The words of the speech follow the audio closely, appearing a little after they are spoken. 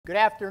Good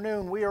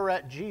afternoon. We are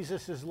at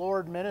Jesus is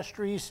Lord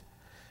Ministries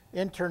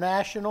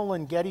International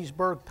in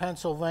Gettysburg,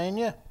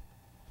 Pennsylvania.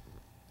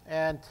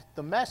 And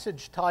the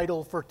message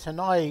title for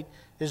tonight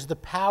is The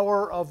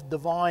Power of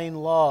Divine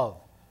Love.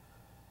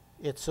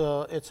 It's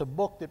a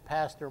book that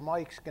Pastor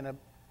Mike's going to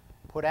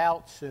put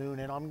out soon,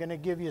 and I'm going to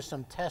give you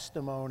some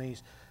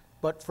testimonies.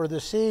 But for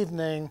this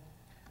evening,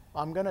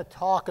 I'm going to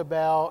talk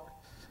about,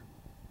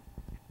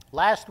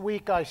 last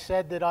week I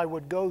said that I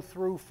would go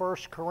through 1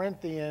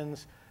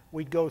 Corinthians.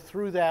 We'd go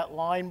through that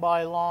line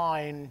by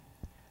line,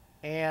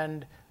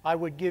 and I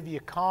would give you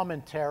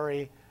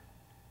commentary.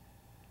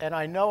 And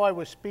I know I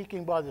was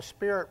speaking by the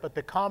Spirit, but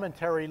the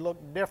commentary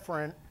looked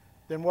different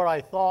than what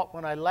I thought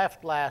when I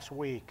left last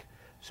week.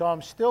 So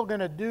I'm still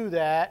going to do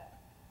that,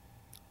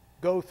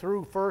 go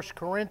through 1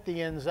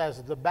 Corinthians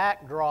as the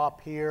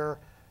backdrop here,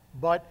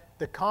 but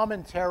the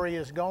commentary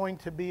is going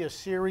to be a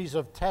series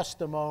of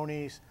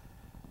testimonies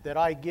that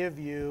I give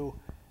you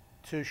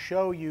to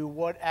show you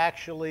what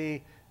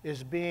actually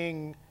is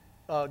being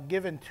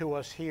given to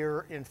us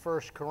here in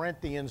 1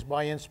 Corinthians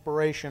by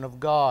inspiration of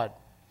God.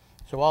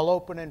 So I'll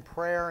open in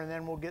prayer and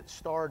then we'll get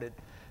started.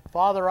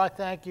 Father, I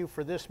thank you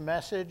for this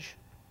message,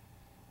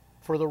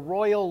 for the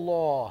royal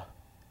law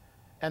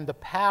and the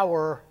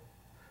power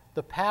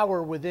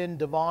within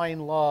divine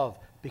love,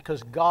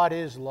 because God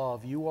is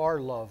love. You are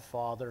love,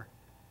 Father.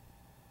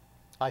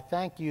 I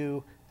thank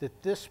you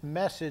that this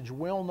message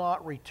will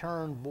not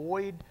return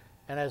void.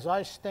 And as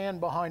I stand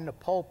behind the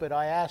pulpit,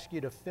 I ask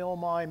you to fill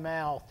my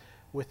mouth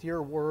with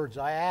your words.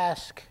 I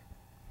ask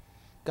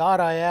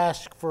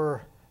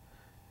for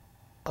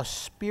a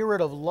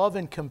spirit of love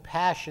and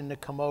compassion to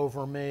come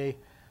over me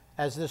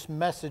as this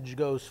message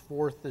goes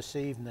forth this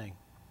evening.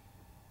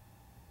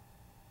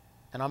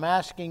 And I'm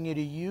asking you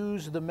to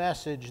use the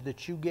message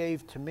that you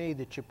gave to me,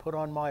 that you put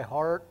on my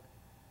heart,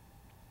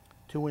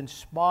 to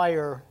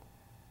inspire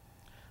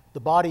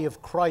the body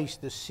of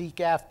Christ to seek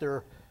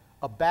after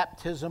a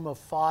baptism of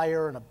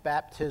fire and a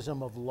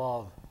baptism of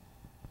love,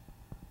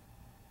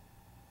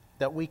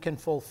 that we can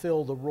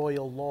fulfill the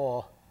royal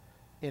law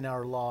in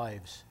our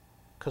lives,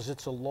 because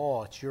it's a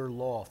law. It's your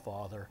law,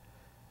 Father.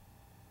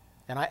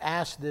 And I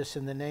ask this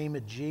in the name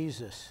of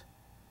Jesus.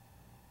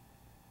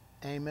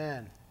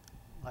 Amen.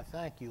 I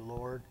thank you,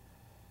 Lord,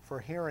 for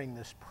hearing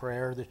this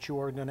prayer, that you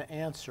are going to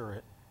answer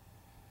it.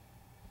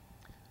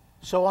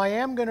 So I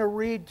am going to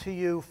read to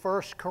you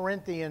 1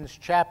 Corinthians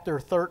chapter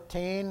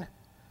 13,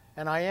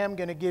 and I am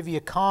going to give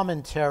you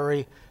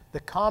commentary. The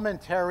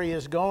commentary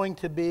is going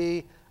to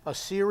be a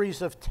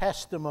series of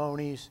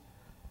testimonies.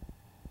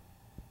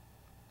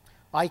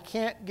 I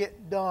can't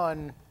get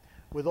done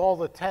with all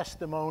the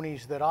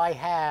testimonies that I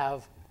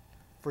have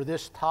for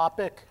this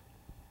topic.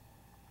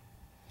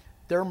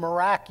 They're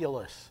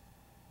miraculous.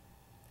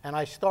 And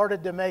I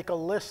started to make a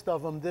list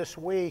of them this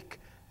week,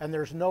 and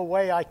there's no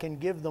way I can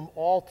give them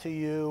all to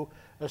you,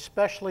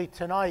 especially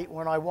tonight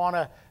when I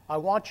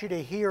want you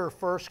to hear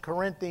 1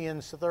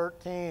 Corinthians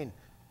 13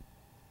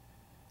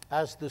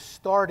 as the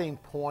starting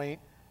point.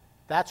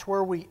 That's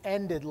where we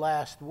ended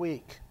last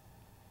week.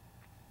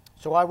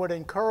 So I would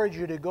encourage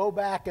you to go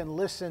back and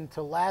listen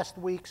to last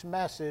week's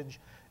message.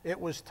 It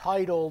was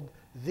titled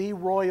The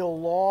Royal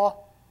Law.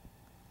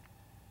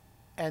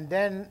 And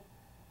then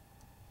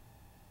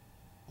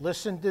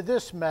listen to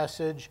this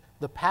message,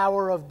 The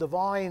Power of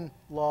Divine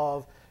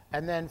Love.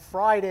 And then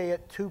Friday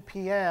at 2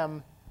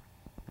 p.m.,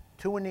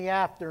 2 in the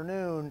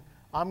afternoon,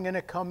 I'm going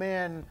to come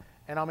in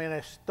and I'm going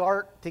to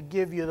start to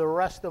give you the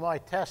rest of my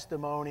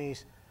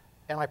testimonies,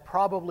 and I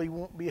probably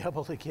won't be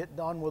able to get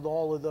done with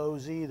all of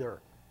those either.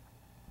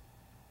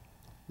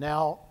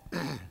 Now,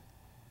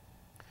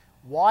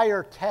 why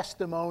are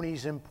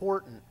testimonies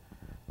important?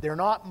 They're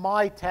not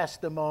my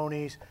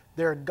testimonies,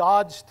 they're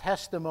God's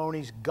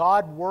testimonies,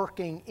 God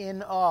working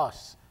in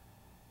us.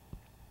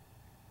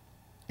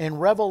 In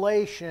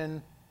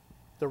Revelation,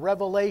 the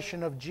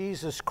revelation of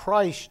Jesus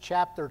Christ,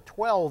 chapter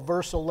 12,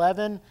 verse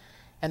 11,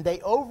 and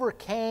they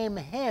overcame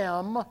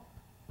him.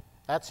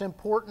 That's an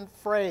important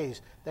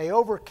phrase. They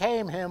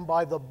overcame him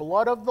by the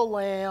blood of the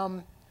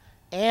Lamb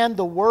and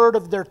the word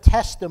of their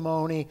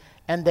testimony,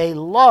 and they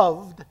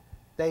loved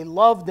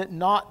it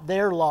not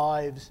their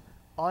lives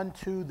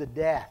unto the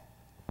death.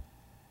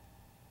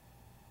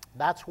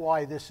 That's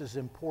why this is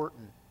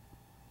important.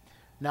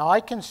 Now, I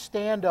can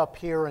stand up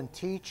here and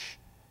teach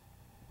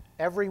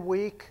every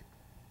week.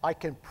 I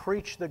can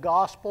preach the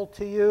gospel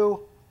to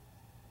you.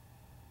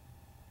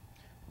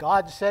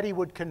 God said he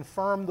would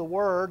confirm the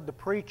word, the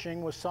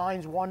preaching, with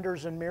signs,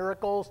 wonders, and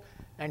miracles,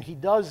 and he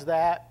does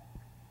that.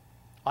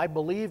 I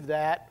believe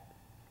that.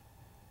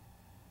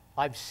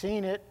 I've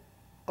seen it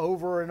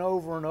over and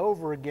over and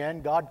over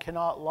again. God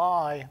cannot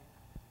lie.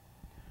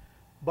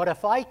 But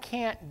if I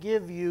can't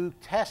give you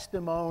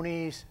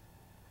testimonies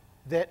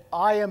that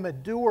I am a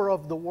doer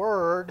of the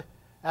word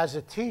as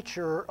a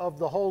teacher of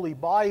the Holy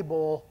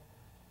Bible,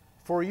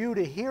 for you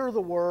to hear the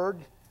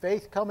word,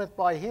 faith cometh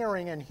by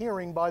hearing, and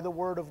hearing by the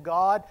word of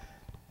God,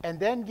 and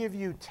then give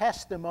you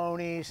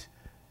testimonies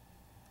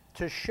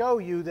to show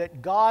you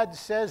that God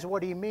says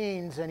what he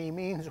means and he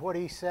means what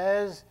he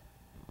says,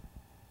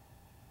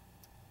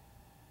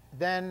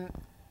 then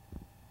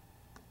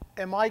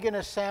am I going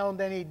to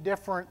sound any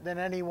different than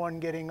anyone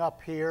getting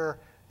up here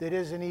that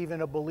isn't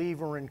even a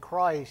believer in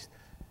Christ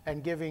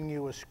and giving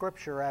you a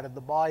scripture out of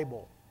the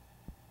Bible?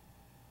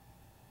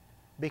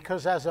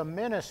 Because as a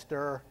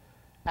minister,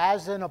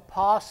 as an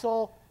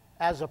apostle,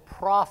 as a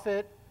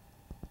prophet,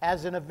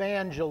 as an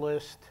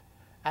evangelist,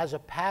 as a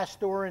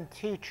pastor and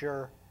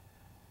teacher,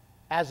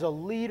 as a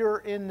leader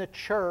in the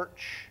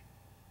church,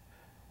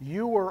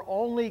 you are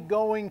only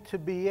going to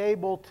be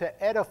able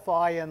to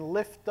edify and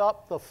lift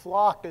up the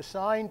flock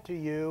assigned to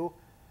you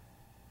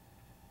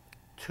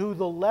to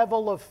the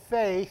level of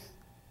faith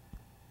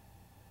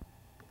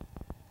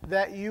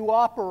that you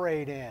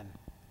operate in.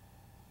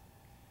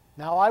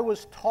 Now, I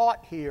was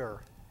taught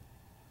here,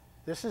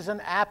 this is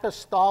an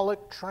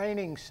apostolic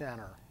training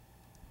center.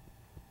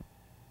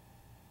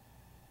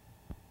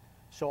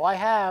 So I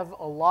have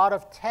a lot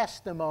of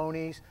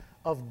testimonies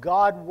of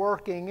God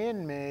working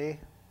in me,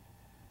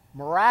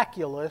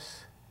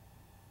 miraculous,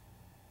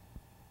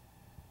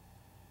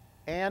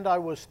 and I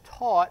was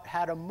taught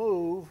how to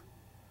move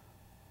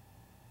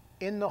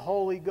in the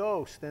Holy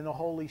Ghost, in the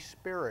Holy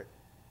Spirit.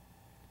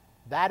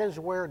 That is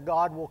where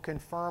God will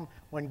confirm.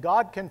 When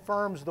God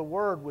confirms the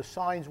Word with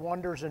signs,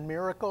 wonders, and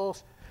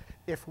miracles,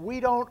 if we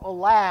don't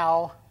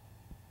allow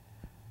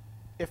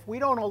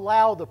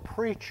the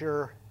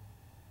preacher,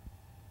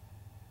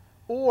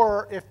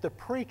 or if the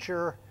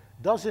preacher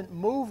doesn't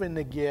move in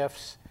the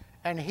gifts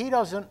and he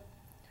doesn't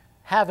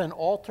have an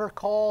altar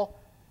call,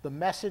 the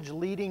message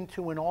leading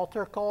to an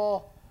altar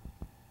call,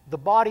 the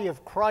body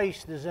of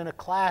Christ is in a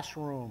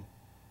classroom.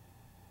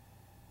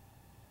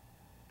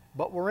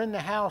 But we're in the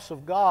house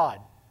of God.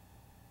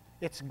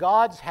 It's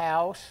God's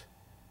house,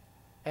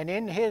 and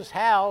in His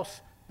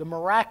house, the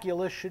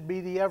miraculous should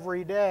be the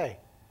everyday.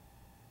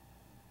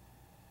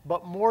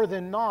 But more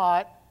than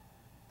not,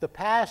 the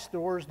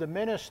pastors, the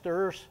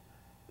ministers,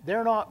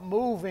 they're not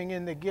moving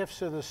in the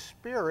gifts of the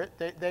Spirit.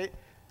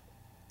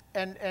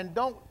 And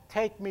don't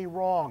take me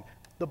wrong.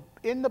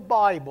 In the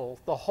Bible,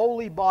 the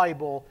Holy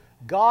Bible,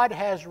 God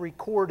has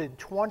recorded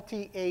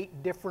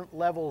 28 different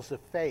levels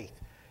of faith.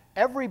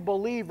 Every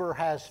believer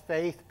has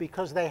faith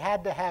because they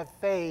had to have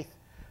faith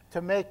to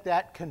make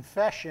that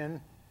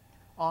confession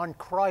on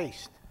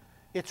Christ.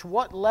 It's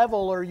what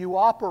level are you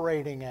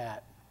operating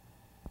at?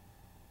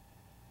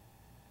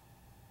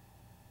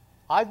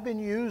 I've been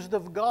used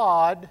of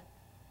God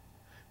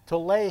to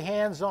lay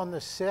hands on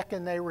the sick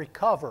and they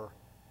recover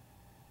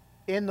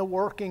in the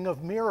working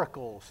of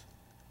miracles,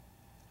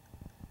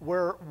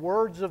 where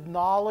words of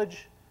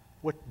knowledge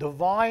with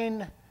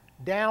divine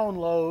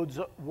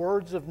downloads,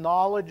 words of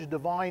knowledge,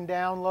 divine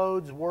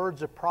downloads,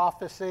 words of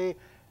prophecy,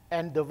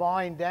 and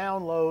divine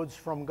downloads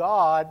from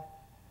God,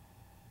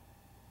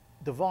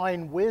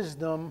 divine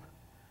wisdom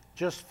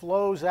just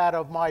flows out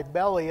of my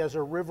belly as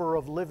a river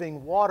of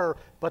living water,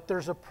 but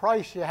there's a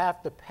price you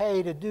have to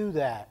pay to do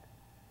that.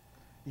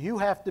 You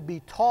have to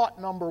be taught,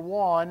 number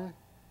one.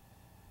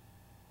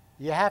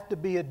 You have to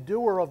be a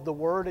doer of the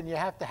word, and you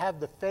have to have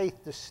the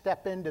faith to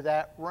step into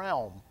that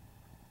realm.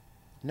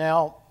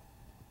 Now,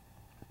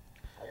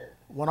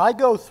 when I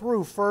go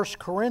through 1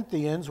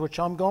 Corinthians, which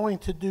I'm going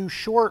to do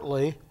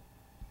shortly,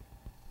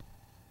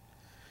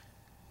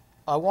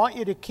 I want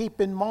you to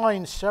keep in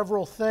mind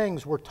several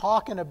things. We're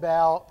talking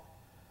about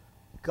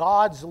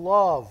God's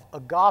love,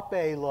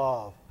 agape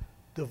love,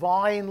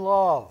 divine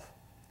love.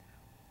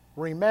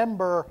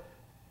 Remember,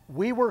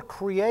 we were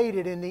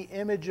created in the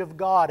image of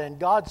God, and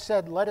God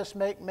said, let us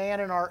make man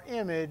in our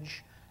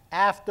image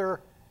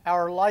after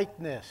our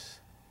likeness.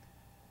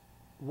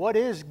 What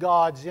is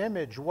God's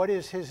image? What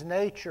is His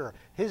nature?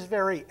 His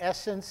very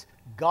essence,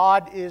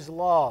 God is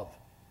love.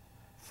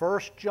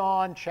 1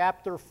 John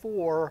chapter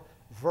 4,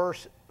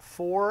 verse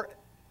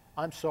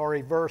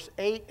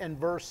 8 and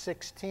verse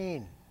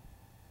 16.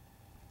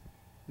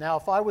 Now,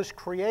 if I was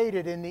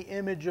created in the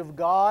image of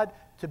God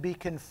to be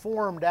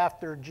conformed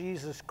after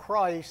Jesus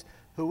Christ,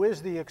 who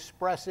is the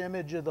express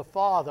image of the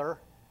Father,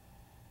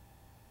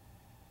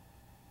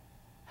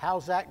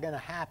 how's that going to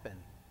happen?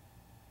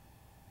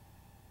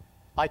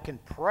 I can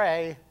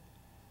pray,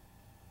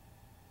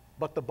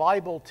 but the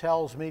Bible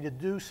tells me to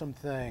do some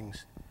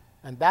things.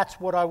 And that's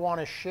what I want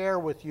to share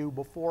with you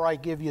before I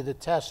give you the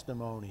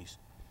testimonies.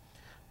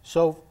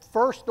 So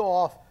first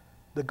off,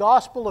 the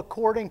Gospel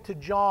according to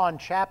John,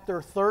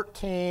 chapter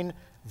 13,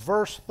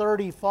 verse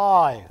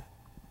 35.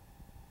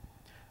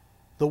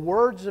 The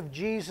words of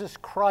Jesus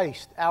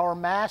Christ, our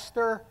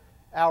Master,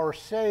 our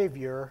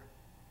Savior,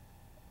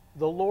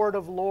 the Lord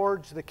of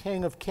Lords, the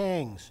King of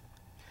Kings.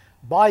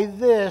 By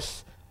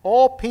this,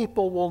 all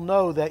people will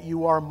know that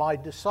you are my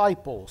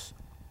disciples,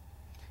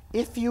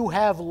 if you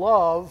have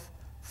love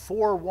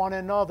for one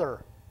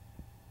another.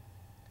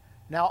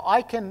 Now,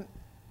 I can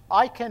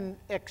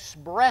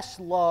express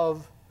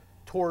love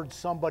towards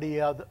somebody,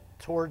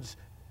 towards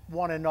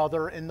one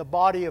another in the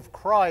body of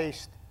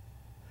Christ,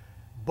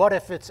 but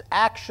if it's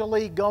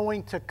actually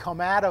going to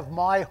come out of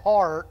my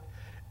heart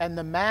and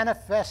the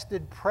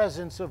manifested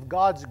presence of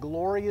God's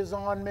glory is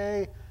on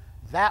me,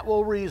 that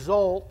will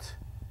result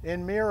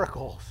in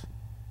miracles.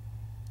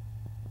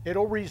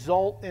 It'll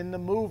result in the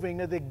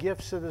moving of the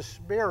gifts of the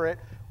Spirit,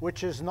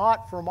 which is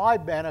not for my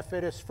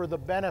benefit, it's for the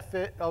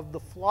benefit of the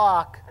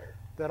flock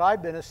that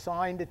I've been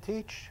assigned to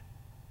teach.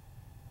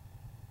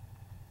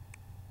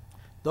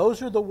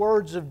 Those are the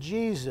words of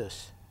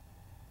Jesus.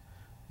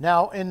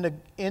 Now, in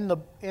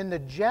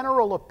the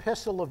general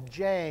epistle of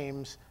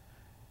James,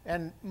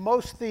 and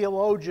most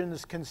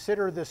theologians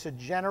consider this a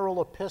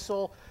general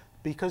epistle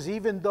because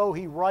even though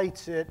he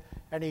writes it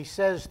and he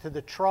says to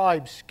the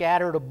tribes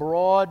scattered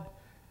abroad,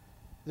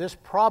 this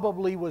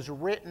probably was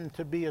written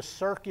to be a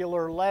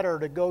circular letter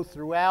to go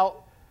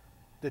throughout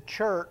the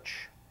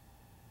church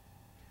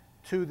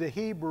to the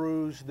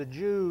Hebrews, the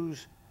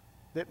Jews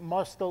that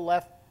must have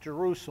left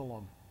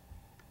Jerusalem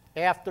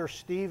after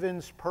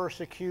Stephen's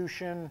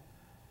persecution,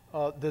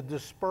 the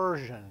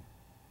dispersion.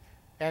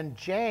 And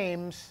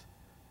James,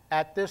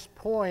 at this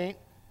point,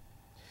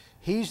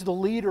 he's the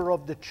leader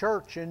of the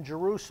church in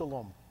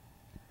Jerusalem.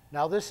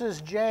 Now this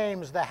is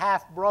James, the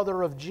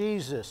half-brother of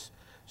Jesus.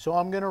 So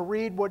I'm going to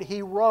read what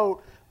he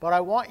wrote, but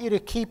I want you to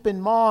keep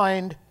in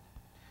mind,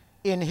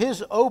 in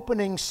his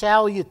opening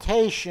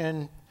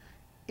salutation,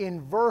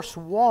 in verse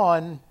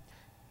 1,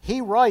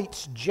 he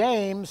writes,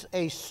 James,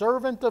 a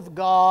servant of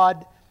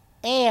God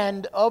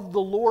and of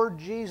the Lord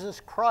Jesus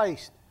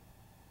Christ.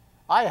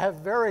 I have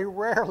very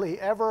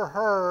rarely ever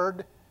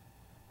heard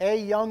a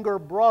younger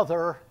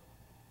brother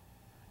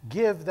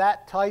give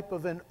that type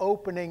of an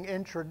opening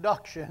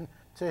introduction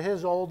to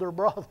his older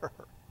brother.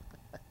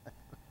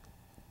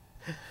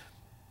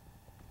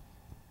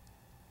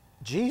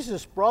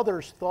 Jesus'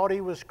 brothers thought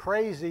he was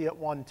crazy at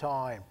one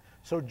time.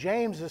 So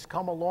James has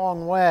come a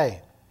long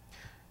way.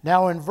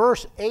 Now in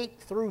verse 8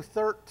 through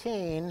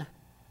 13,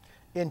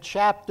 in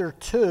chapter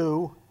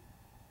 2,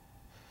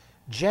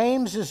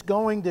 James is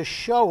going to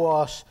show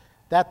us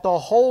that the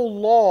whole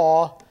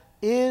law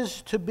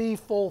is to be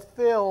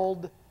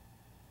fulfilled,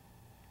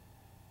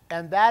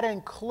 and that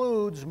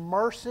includes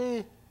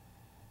mercy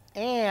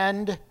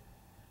and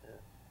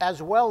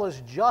as well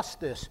as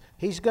justice.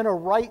 He's going to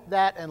write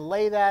that and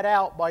lay that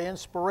out by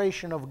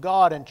inspiration of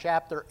God in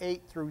chapter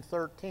 8 through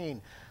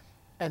 13.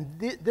 And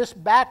this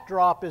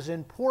backdrop is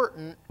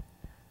important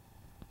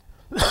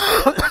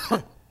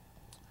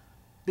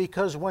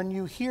because when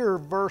you hear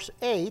verse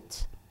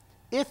 8,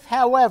 if,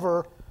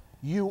 however,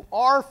 you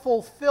are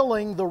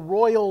fulfilling the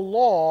royal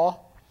law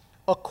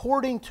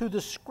according to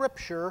the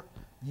Scripture,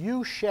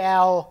 you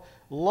shall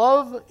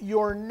love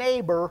your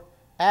neighbor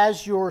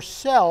as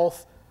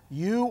yourself,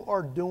 you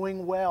are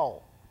doing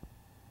well.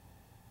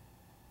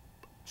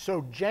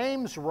 So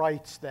James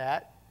writes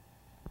that.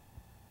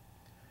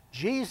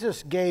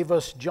 Jesus gave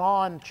us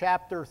John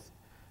chapter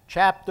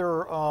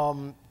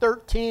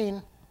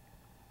 13,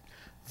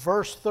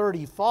 verse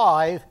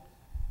 35.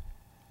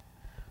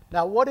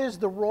 Now, what is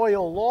the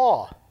royal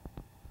law?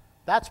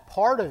 That's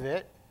part of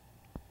it.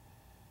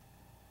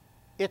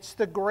 It's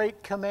the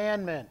great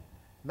commandment.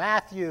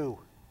 Matthew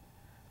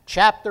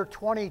chapter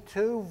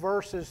 22,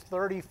 verses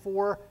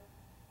 34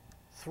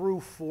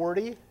 through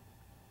 40.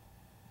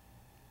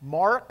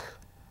 Mark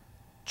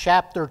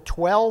chapter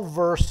 12,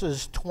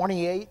 verses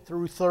 28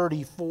 through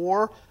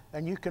 34.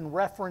 And you can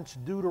reference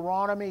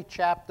Deuteronomy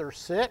chapter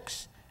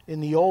 6 in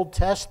the Old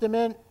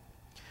Testament.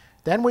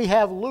 Then we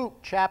have Luke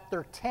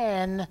chapter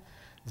 10,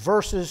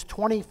 verses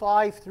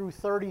 25 through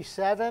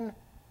 37,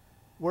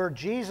 where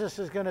Jesus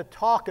is going to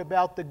talk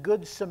about the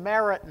Good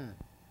Samaritan.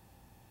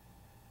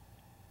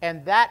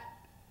 And that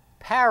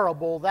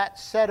parable, that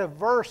set of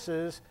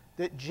verses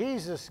that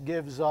Jesus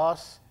gives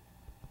us,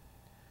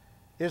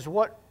 is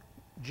what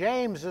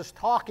James is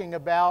talking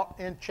about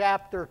in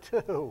chapter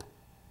 2.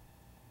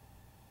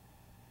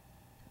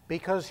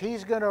 Because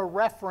he's going to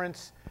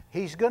reference,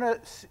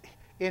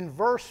 in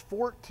verse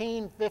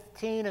 14,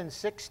 15, and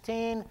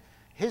 16,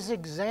 his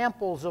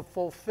examples of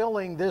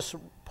fulfilling this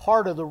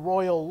part of the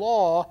royal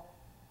law,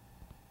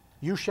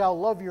 you shall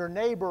love your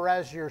neighbor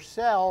as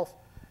yourself,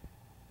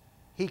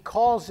 he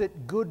calls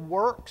it good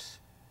works.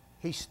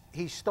 He's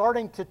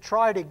starting to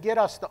try to get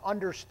us to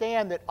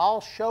understand that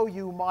I'll show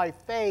you my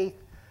faith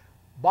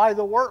by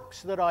the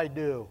works that I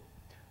do.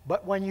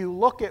 But when you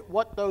look at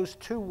what those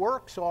two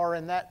works are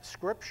in that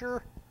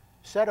scripture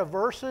set of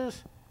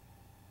verses,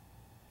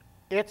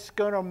 it's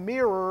going to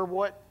mirror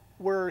what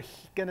we're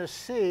going to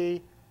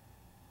see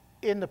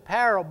in the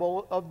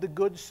parable of the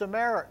Good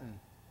Samaritan.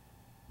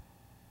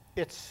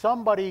 It's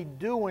somebody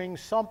doing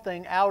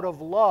something out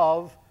of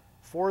love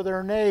for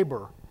their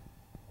neighbor.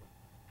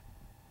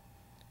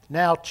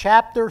 Now,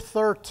 chapter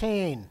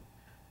 13,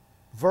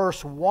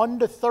 verse 1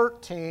 to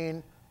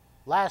 13,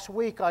 last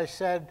week I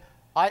said,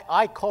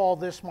 I call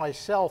this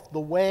myself the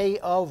way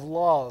of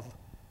love.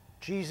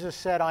 Jesus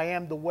said, I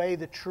am the way,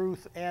 the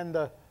truth, and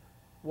the,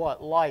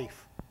 what,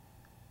 life.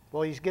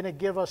 Well, he's going to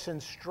give us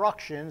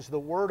instructions. The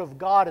Word of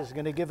God is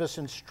going to give us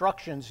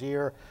instructions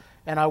here.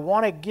 And I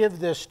want to give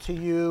this to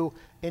you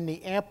in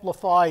the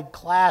Amplified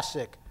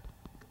Classic.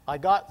 I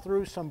got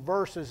through some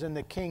verses in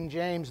the King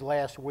James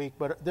last week,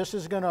 but this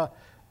is going to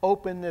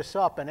open this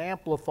up and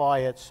amplify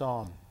it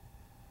some.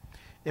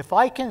 If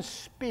I can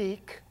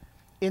speak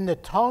in the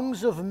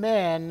tongues of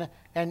men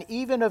and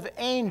even of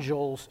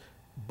angels,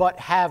 but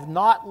have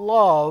not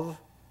love,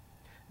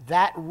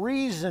 that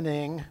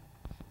reasoning,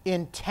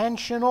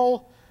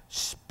 intentional,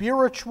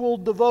 spiritual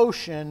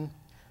devotion,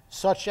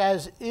 such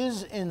as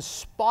is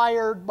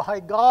inspired by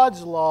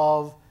God's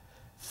love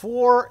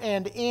for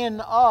and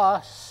in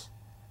us,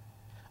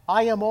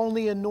 I am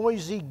only a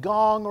noisy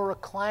gong or a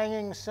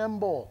clanging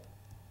cymbal.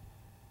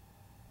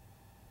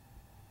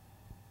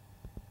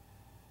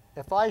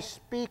 If I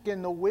speak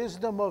in the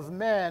wisdom of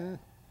men,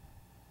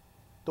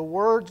 the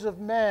words of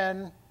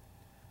men,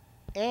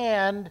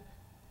 and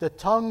the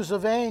tongues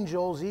of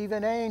angels,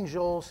 even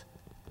angels,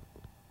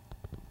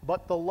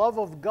 but the love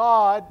of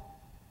God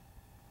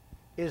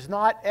is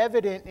not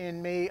evident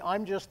in me,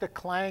 I'm just a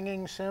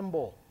clanging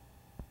cymbal.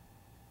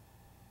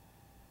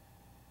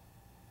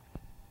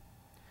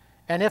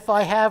 And if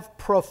I have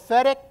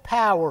prophetic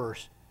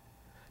powers,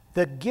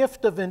 the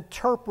gift of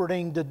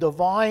interpreting the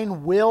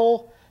divine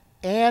will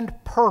and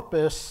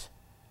purpose,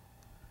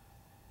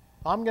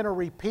 I'm going to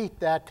repeat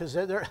that because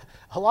a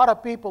lot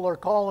of people are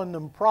calling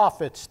them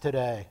prophets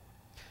today.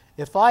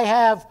 If I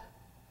have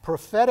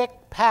prophetic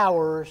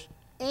powers,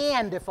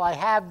 and if I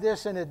have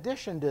this in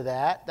addition to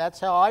that, that's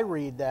how I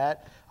read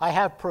that, I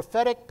have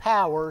prophetic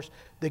powers,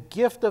 the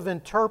gift of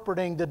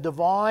interpreting the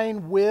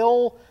divine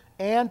will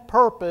and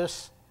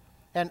purpose,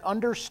 and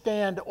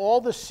understand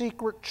all the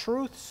secret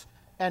truths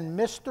and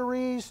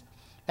mysteries,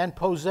 and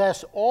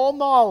possess all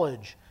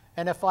knowledge,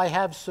 and if I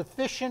have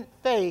sufficient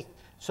faith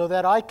so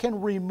that I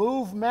can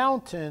remove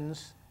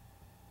mountains,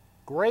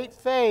 great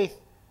faith,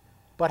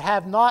 but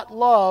have not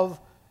love,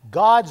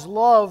 God's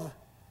love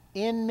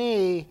in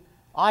me,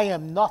 I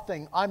am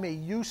nothing. I'm a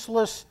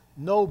useless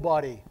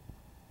nobody.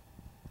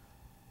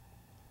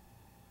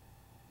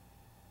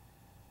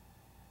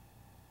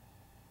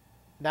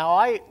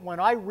 Now, when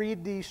I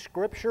read these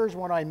scriptures,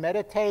 when I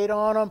meditate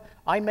on them,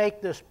 I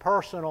make this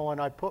personal and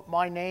I put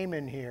my name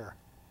in here.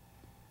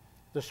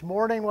 This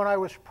morning when I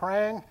was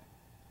praying,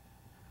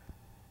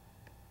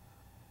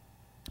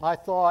 I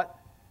thought,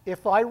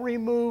 if I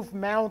remove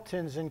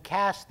mountains and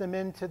cast them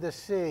into the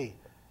sea,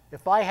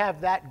 if I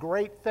have that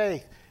great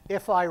faith,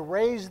 if I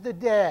raise the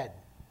dead,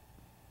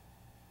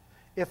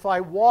 if I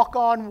walk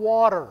on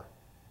water,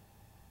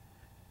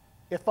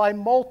 if I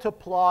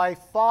multiply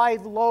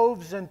 5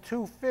 loaves and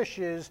 2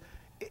 fishes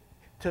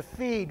to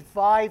feed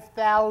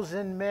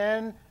 5,000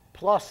 men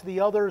plus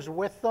the others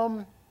with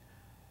them,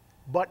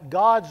 but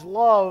God's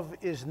love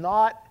is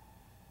not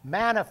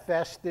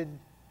manifested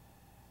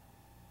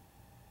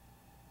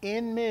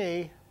in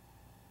me,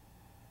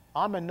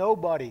 I'm a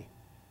nobody.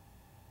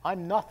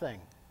 I'm nothing.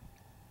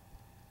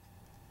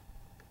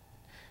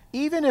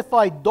 Even if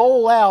I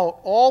dole out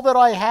all that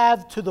I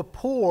have to the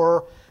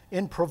poor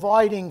in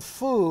providing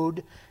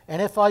food,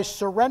 and if I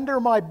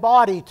surrender my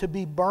body to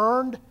be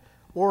burned,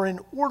 or in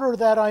order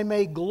that I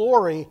may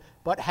glory,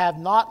 but have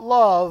not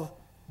love,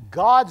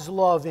 God's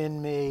love in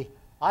me,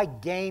 I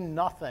gain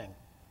nothing.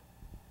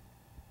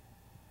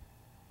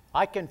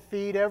 I can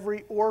feed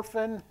every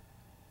orphan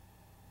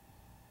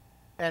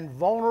and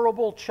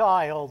vulnerable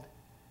child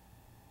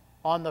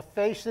on the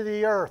face of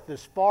the earth,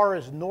 as far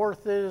as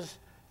north is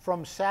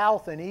from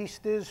south and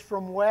east is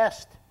from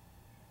west.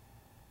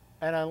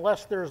 And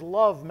unless there's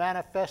love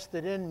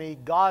manifested in me,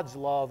 God's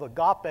love,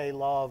 agape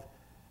love,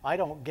 I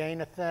don't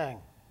gain a thing.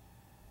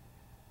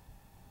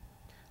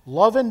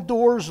 Love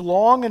endures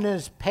long and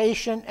is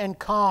patient and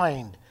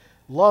kind.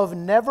 Love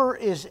never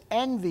is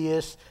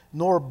envious,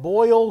 nor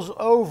boils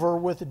over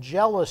with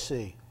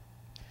jealousy,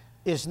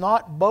 is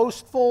not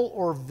boastful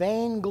or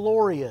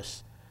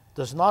vainglorious,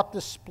 does not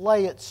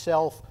display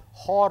itself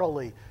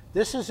haughtily.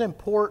 This is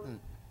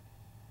important,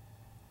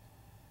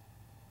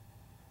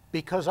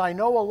 because I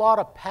know a lot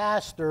of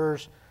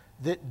pastors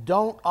that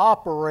don't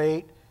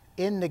operate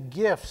in the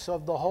gifts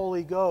of the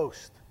Holy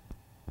Ghost.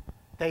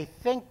 They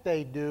think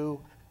they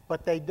do,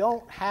 but they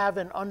don't have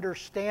an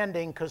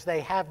understanding because they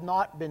have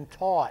not been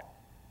taught.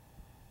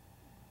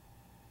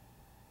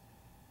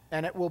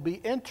 And it will be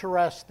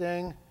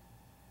interesting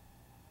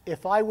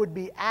if I would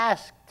be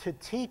asked to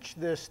teach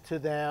this to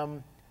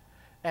them,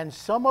 and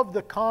some of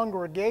the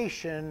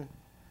congregation,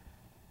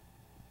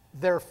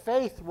 their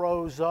faith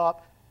rose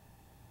up,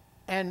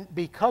 and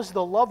because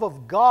the love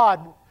of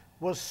God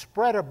was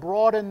spread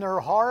abroad in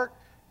their heart,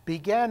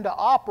 began to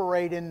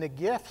operate in the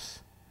gifts.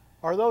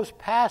 Are those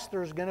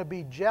pastors going to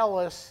be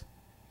jealous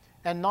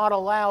and not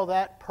allow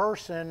that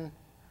person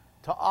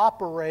to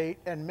operate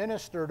and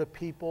minister to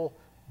people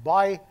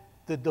by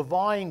the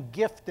divine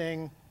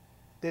gifting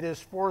that is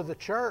for the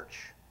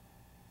church?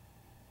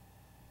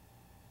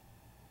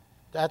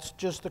 That's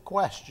just a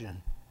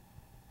question.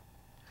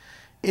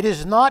 It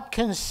is not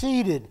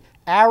conceited,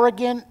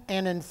 arrogant,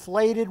 and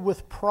inflated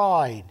with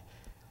pride.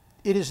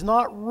 It is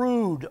not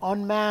rude,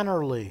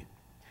 unmannerly,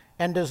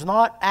 and does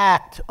not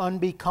act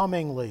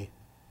unbecomingly.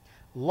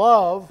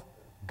 Love,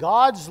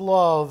 God's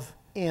love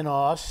in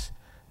us,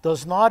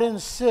 does not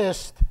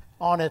insist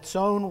on its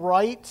own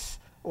rights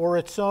or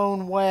its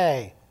own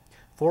way,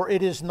 for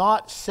it is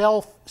not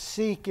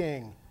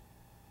self-seeking.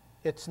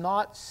 It's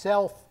not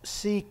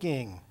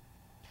self-seeking.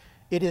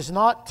 It is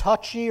not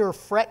touchy or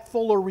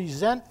fretful or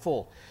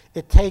resentful.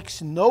 It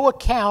takes no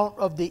account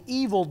of the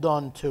evil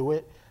done to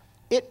it.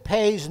 It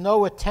pays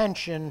no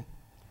attention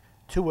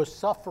to a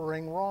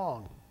suffering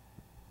wrong.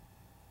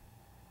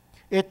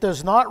 It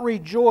does not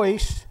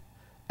rejoice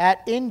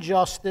at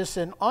injustice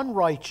and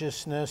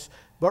unrighteousness,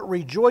 but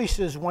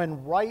rejoices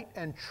when right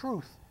and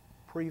truth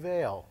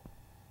prevail.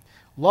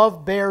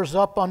 Love bears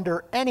up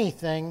under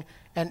anything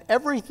and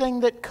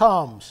everything that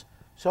comes.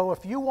 So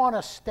if you want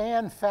to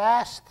stand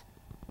fast,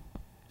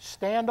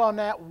 stand on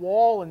that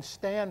wall and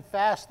stand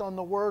fast on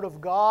the Word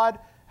of God,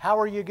 how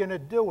are you going to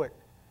do it?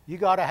 You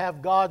got to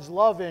have God's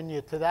love in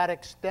you to that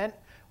extent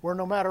where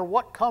no matter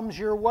what comes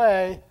your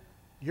way,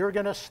 you're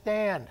going to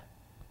stand.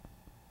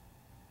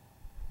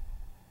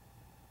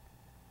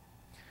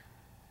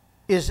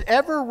 Is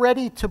ever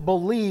ready to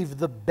believe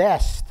the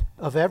best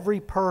of every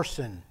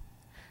person.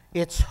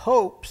 Its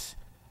hopes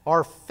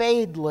are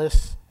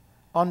fadeless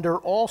under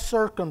all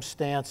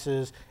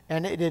circumstances,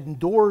 and it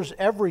endures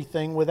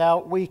everything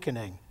without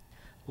weakening.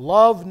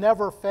 Love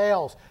never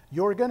fails.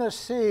 You're going to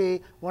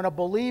see when a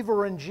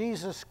believer in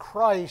Jesus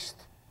Christ,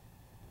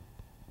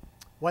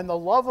 when the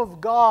love of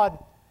God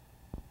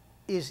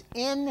is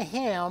in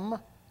him,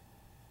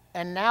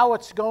 and now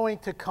it's going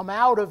to come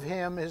out of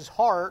him, his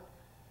heart,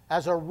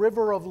 as a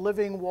river of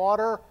living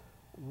water,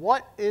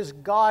 what is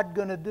God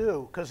going to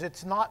do? Because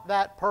it's not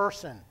that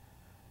person.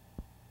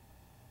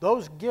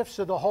 Those gifts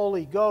of the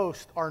Holy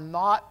Ghost are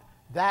not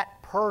that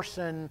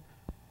person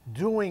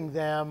doing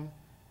them.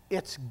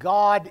 It's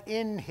God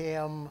in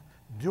him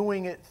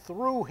doing it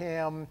through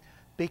him,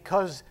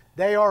 because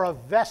they are a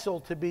vessel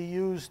to be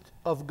used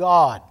of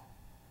God.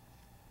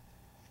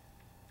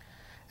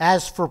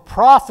 As for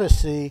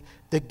prophecy,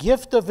 the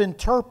gift of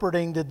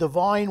interpreting the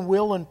divine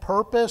will and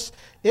purpose,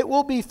 it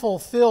will be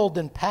fulfilled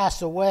and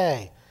pass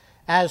away.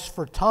 As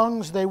for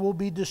tongues, they will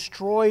be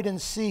destroyed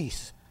and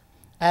cease.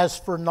 As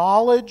for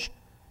knowledge,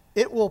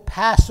 it will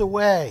pass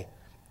away.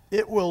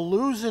 It will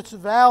lose its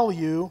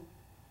value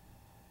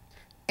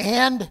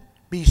and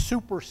be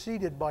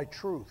superseded by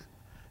truth.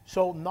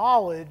 So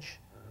knowledge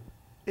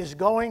is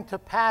going to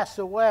pass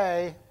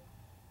away,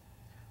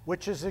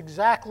 which is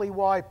exactly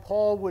why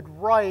Paul would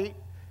write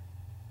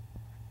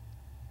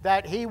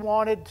that he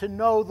wanted to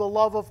know the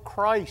love of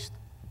Christ,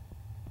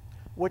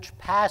 which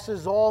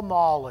passes all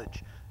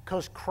knowledge,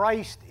 because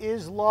Christ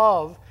is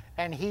love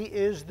and he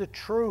is the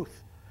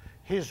truth.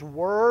 His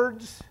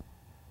words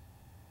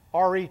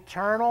are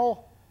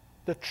eternal.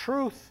 The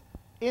truth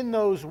in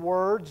those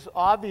words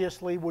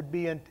obviously would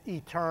be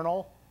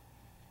eternal.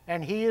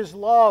 And he is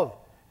love.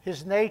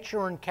 His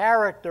nature and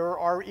character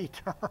are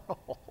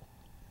eternal.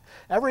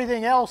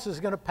 Everything else is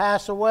going to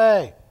pass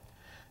away.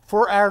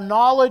 For our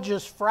knowledge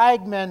is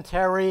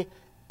fragmentary,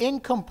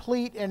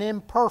 incomplete, and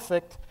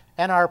imperfect,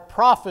 and our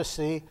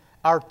prophecy,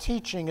 our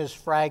teaching is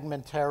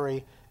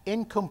fragmentary,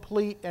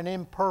 incomplete, and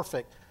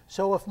imperfect.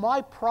 So if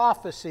my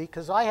prophecy,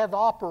 because I have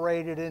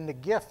operated in the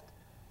gift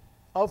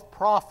of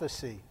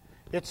prophecy,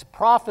 it's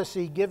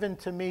prophecy given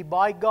to me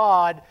by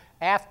God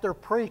after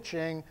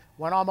preaching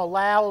when I'm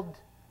allowed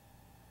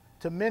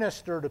to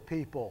minister to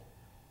people.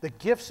 The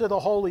gifts of the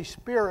Holy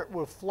Spirit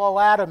will flow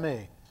out of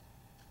me.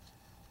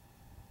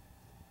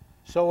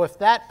 So if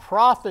that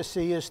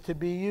prophecy is to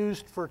be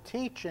used for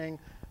teaching,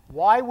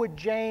 why would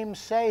James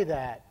say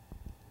that?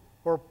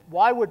 Or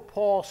why would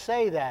Paul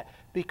say that?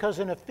 Because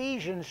in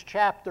Ephesians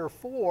chapter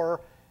 4,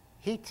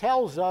 he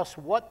tells us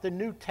what the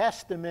New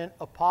Testament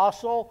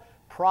apostle,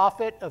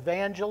 prophet,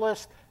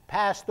 evangelist,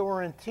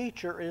 pastor, and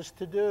teacher is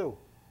to do.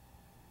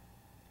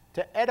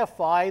 To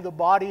edify the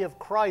body of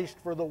Christ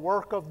for the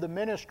work of the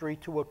ministry,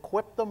 to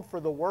equip them for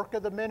the work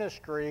of the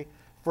ministry,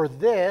 for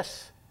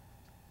this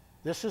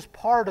is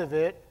part of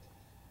it,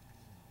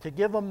 to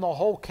give them the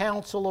whole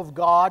counsel of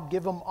God,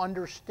 give them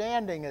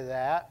understanding of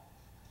that,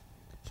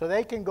 so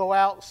they can go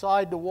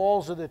outside the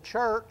walls of the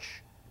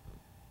church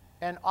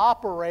and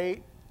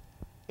operate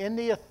in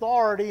the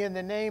authority in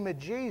the name of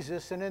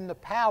Jesus and in the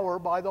power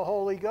by the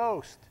Holy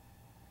Ghost.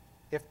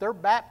 If they're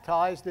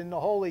baptized in the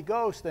Holy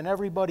Ghost, and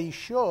everybody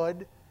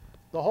should,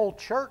 the whole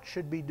church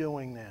should be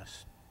doing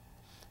this.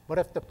 But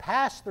if the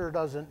pastor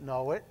doesn't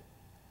know it,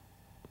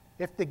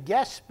 if the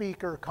guest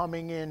speaker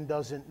coming in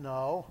doesn't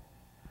know,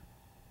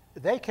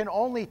 they can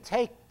only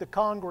take the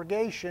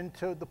congregation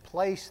to the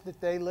place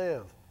that they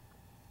live.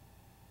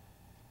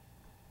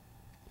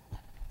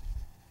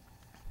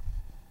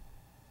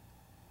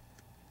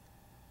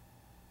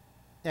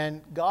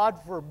 And God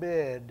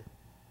forbid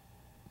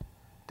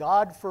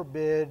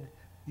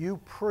you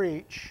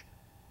preach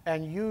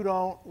and you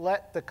don't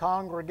let the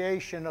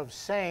congregation of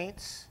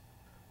saints,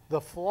 the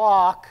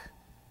flock,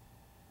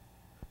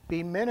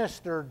 be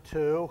ministered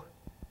to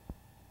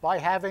by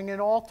having an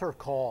altar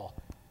call.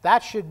 That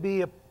should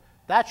be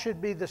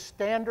the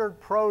standard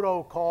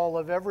protocol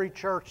of every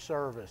church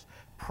service.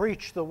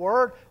 Preach the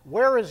word.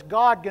 Where is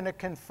God going to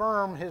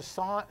confirm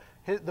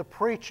the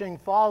preaching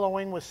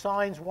following with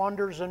signs,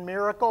 wonders, and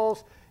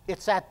miracles?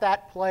 It's at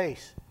that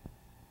place.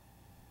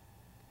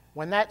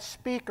 When that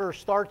speaker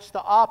starts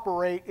to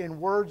operate in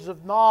words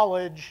of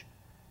knowledge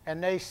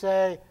and they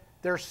say,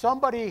 there's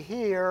somebody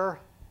here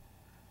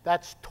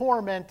that's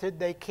tormented,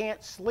 they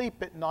can't sleep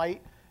at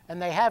night,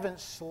 and they haven't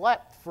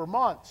slept for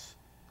months,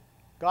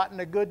 gotten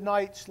a good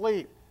night's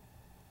sleep.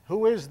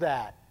 Who is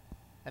that?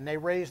 And they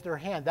raise their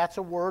hand. That's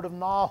a word of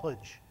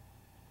knowledge.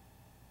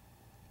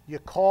 You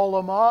call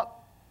them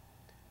up.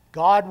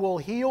 God will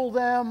heal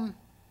them.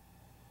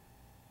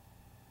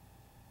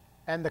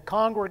 And the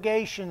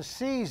congregation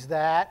sees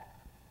that.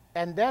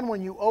 And then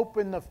when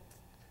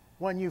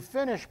you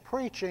finish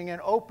preaching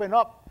and open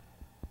up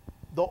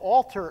the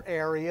altar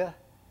area,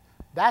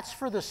 that's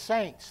for the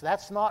saints.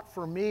 That's not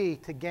for me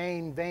to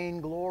gain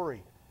vain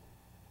glory.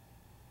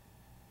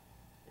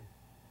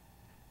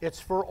 It's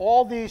for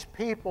all these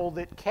people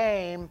that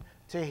came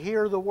to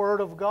hear the Word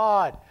of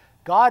God.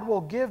 God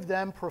will give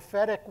them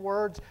prophetic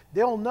words.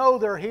 They'll know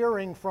they're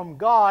hearing from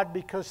God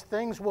because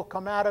things will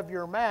come out of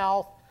your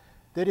mouth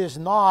that it's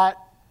not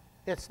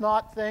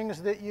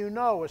things that you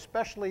know,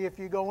 especially if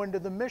you go into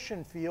the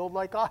mission field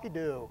like I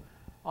do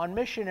on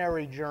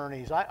missionary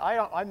journeys.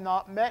 I've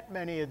not met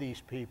many of these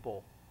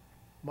people,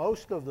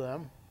 most of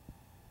them.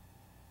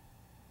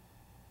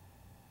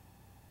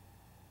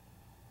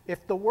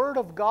 If the Word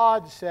of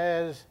God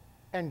says,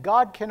 and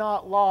God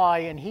cannot lie,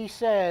 and He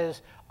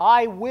says,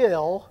 I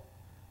will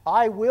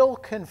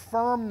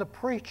confirm the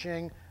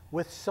preaching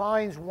with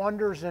signs,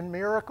 wonders, and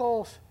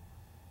miracles,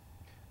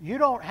 you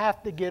don't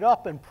have to get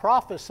up and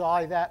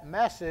prophesy that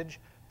message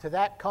to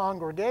that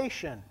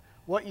congregation.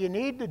 What you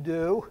need to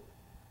do,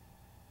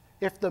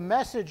 if the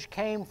message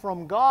came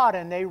from God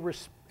and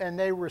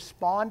they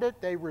respond it,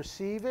 they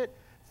receive it,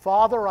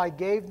 Father, I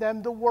gave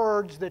them the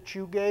words that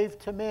you gave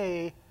to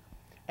me,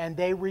 and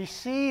they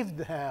received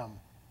them.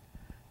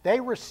 They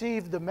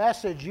received the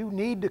message.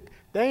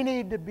 They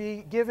need to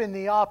be given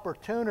the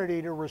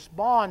opportunity to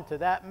respond to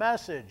that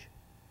message.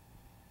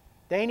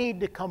 They need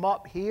to come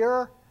up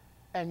here,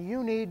 and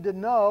you need to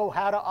know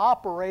how to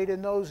operate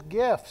in those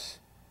gifts.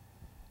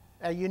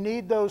 And you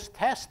need those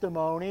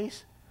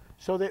testimonies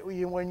so that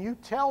when you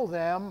tell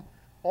them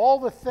all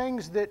the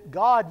things that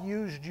God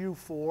used you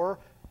for,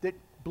 that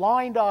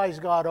blind eyes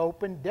got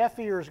open, deaf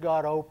ears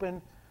got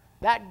open,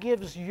 that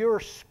gives your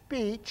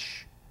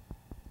speech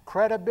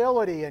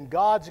credibility, and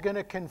God's going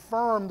to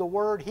confirm the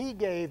word He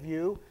gave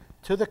you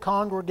to the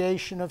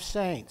congregation of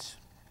saints.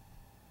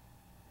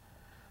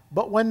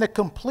 But when the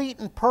complete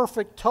and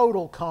perfect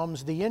total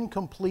comes, the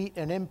incomplete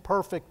and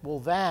imperfect will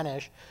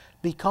vanish,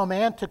 become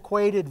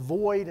antiquated,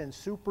 void, and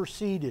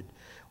superseded.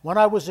 When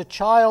I was a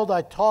child,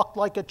 I talked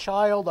like a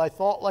child, I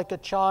thought like a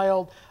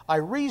child, I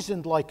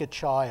reasoned like a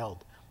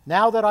child.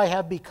 Now that I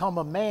have become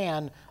a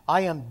man,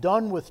 I am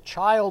done with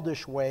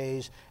childish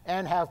ways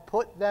and have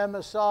put them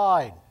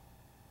aside.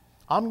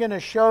 I'm going to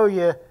show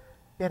you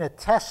in a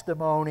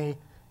testimony,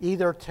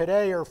 either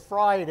today or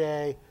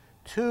Friday,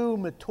 2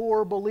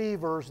 mature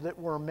believers that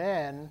were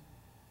men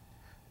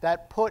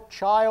that put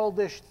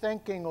childish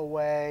thinking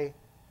away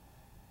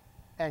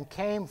and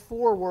came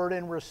forward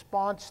in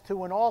response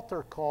to an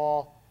altar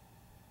call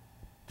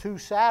 2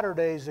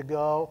 Saturdays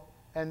ago,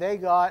 and they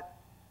got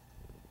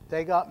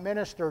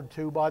ministered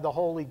to by the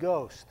Holy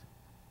Ghost.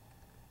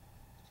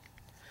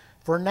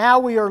 For now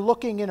we are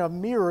looking in a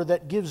mirror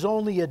that gives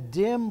only a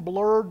dim,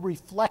 blurred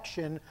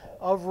reflection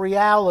of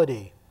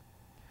reality,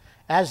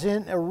 as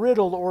in a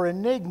riddle or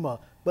enigma.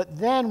 But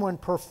then when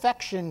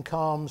perfection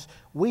comes,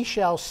 we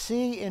shall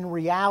see in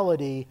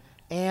reality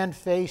and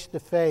face to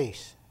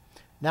face.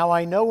 Now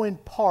I know in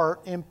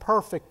part,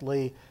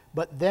 imperfectly,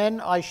 but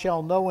then I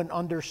shall know and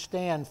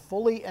understand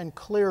fully and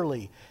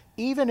clearly,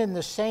 even in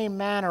the same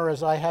manner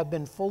as I have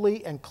been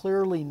fully and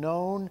clearly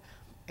known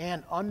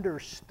and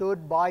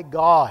understood by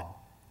God.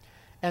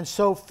 And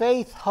so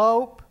faith,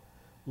 hope,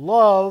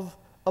 love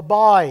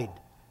abide.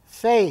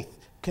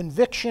 Faith,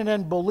 conviction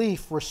and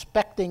belief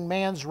respecting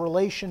man's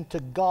relation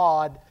to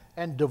God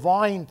and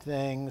divine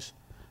things.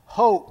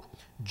 Hope,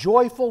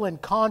 joyful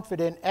and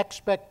confident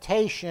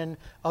expectation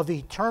of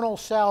eternal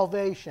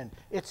salvation.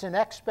 It's an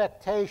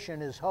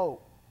expectation is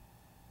hope.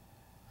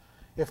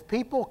 If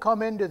people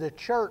come into the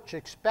church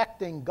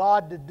expecting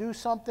God to do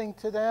something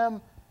to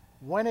them,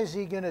 when is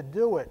He going to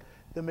do it?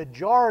 The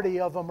majority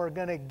of them are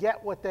going to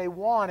get what they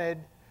wanted.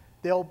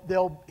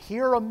 They'll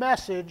hear a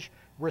message,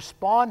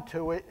 respond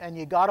to it, and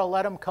you got to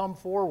let them come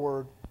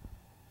forward.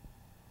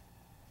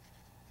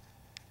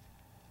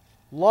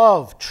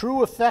 Love,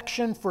 true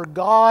affection for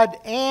God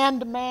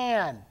and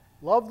man.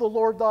 Love the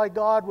Lord thy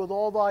God with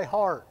all thy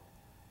heart,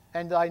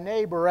 and thy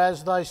neighbor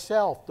as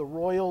thyself, the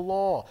royal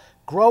law.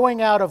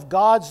 Growing out of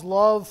God's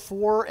love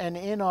for and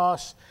in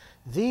us,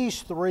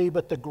 these 3,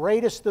 but the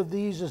greatest of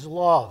these is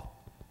love.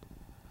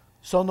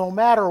 So no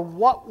matter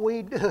what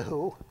we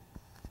do,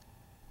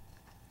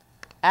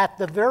 at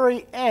the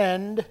very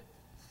end,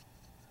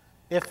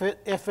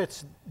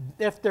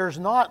 if there's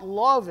not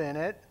love in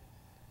it,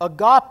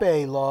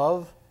 agape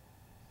love,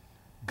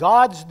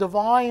 God's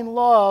divine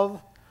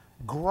love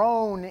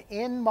grown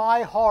in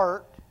my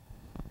heart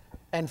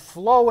and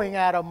flowing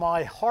out of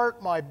my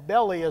heart, my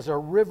belly as a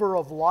river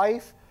of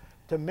life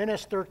to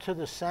minister to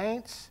the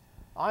saints?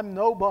 I'm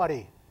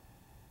nobody.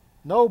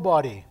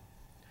 Nobody.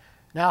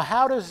 Now,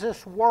 how does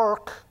this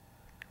work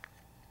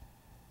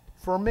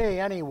for me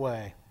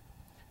anyway?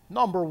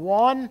 Number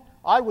one,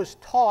 I was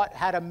taught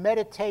how to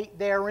meditate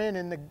therein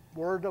in the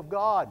Word of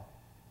God.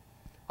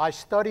 I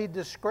studied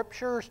the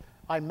Scriptures.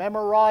 I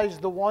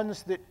memorized the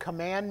ones that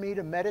command me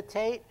to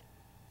meditate.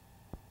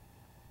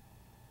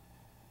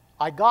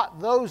 I got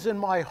those in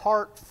my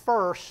heart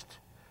first,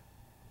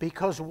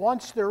 because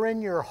once they're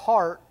in your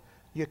heart,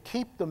 you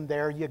keep them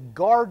there, you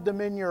guard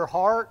them in your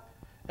heart,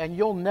 and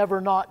you'll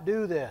never not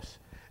do this.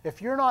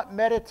 If you're not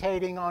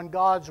meditating on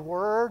God's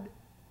Word,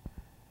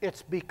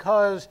 it's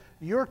because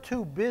you're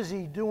too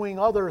busy doing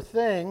other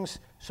things,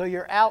 so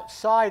you're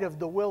outside of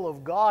the will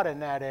of God in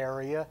that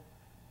area,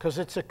 because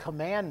it's a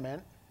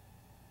commandment.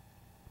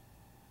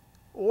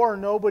 Or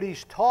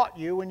nobody's taught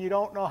you and you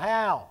don't know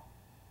how.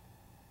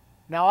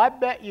 Now, I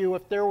bet you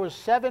if there was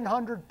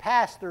 700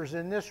 pastors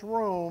in this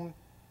room,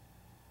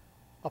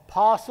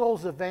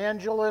 apostles,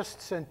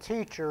 evangelists, and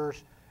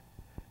teachers,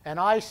 and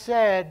I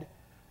said,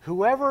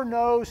 whoever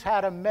knows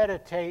how to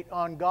meditate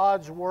on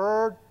God's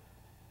Word,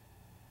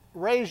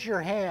 raise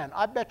your hand.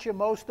 I bet you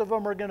most of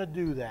them are going to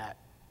do that.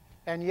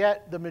 And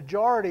yet, the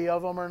majority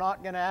of them are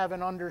not going to have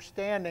an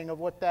understanding of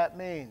what that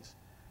means.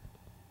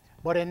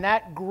 But in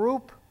that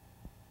group,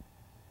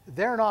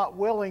 they're not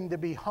willing to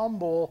be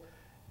humble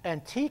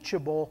and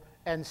teachable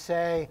and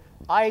say,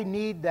 I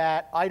need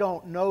that, I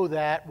don't know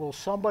that. Will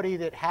somebody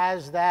that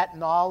has that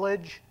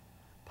knowledge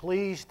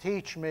please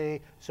teach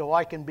me so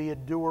I can be a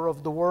doer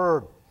of the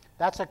Word?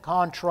 That's a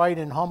contrite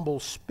and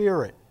humble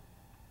spirit.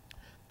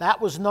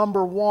 That was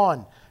number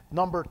one.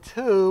 Number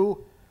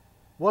two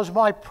was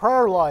my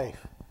prayer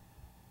life.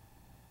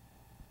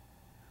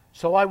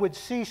 So I would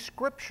see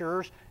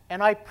Scriptures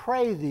and I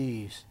pray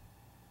these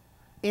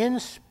in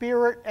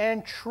spirit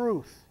and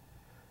truth.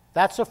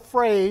 That's a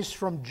phrase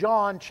from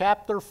John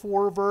chapter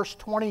 4, verse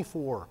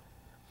 24.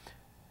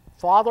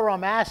 Father,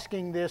 I'm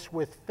asking this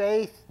with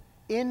faith,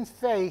 in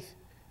faith,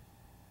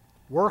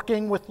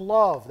 working with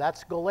love.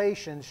 That's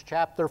Galatians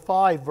chapter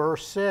 5,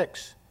 verse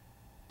 6.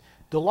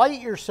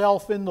 Delight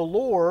yourself in the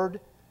Lord,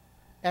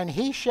 and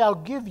He shall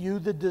give you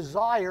the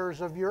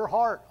desires of your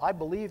heart. I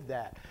believe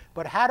that.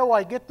 But how do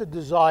I get the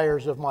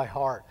desires of my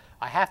heart?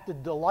 I have to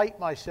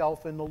delight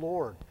myself in the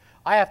Lord.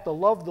 I have to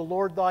love the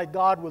Lord thy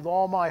God with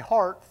all my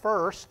heart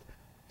first,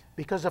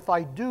 because if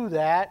I do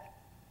that,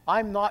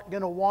 I'm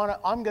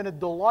going to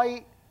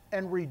delight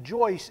and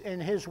rejoice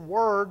in His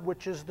Word,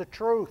 which is the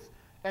truth.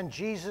 And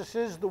Jesus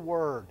is the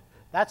Word.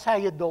 That's how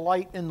you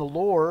delight in the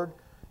Lord.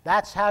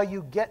 That's how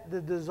you get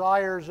the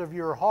desires of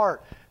your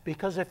heart.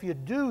 Because if you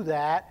do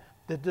that,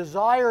 the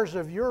desires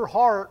of your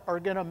heart are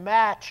going to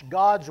match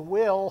God's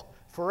will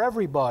for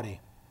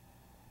everybody.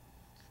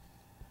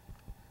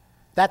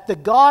 That the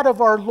God of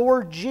our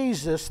Lord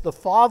Jesus, the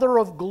Father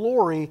of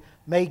glory,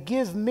 may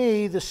give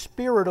me the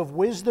spirit of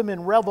wisdom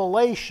and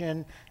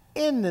revelation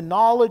in the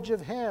knowledge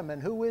of Him.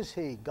 And who is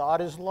He?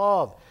 God is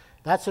love.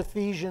 That's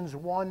Ephesians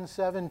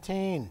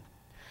 1:17.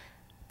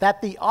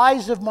 That the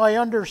eyes of my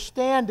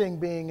understanding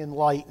being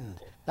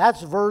enlightened.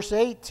 That's verse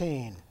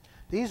 18.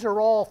 These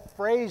are all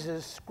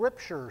phrases,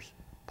 scriptures,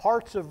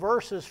 parts of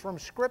verses from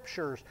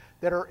scriptures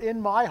that are in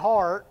my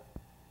heart.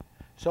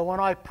 So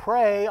when I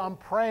pray, I'm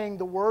praying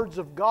the words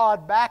of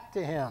God back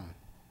to Him.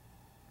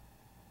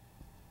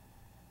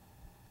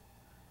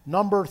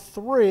 Number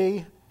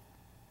three,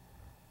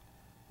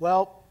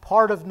 well,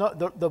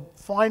 the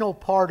final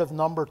part of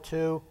number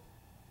two,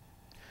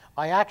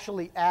 I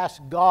actually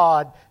asked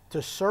God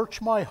to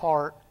search my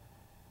heart,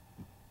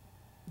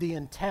 the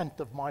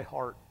intent of my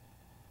heart.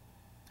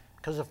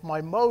 Because if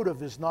my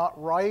motive is not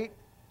right,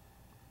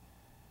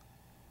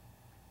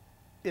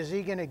 is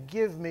He going to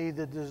give me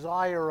the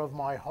desire of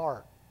my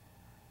heart?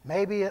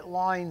 Maybe it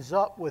lines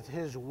up with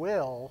His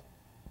will,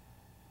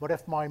 but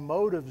if my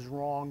motive's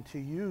wrong to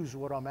use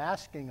what I'm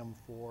asking Him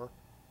for,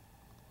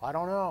 I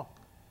don't know.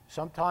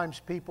 Sometimes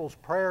people's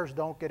prayers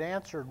don't get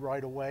answered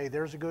right away.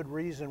 There's a good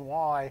reason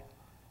why.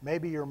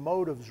 Maybe your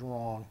motive's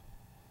wrong.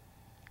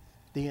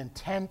 The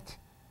intent,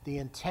 the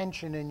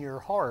intention in your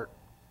heart.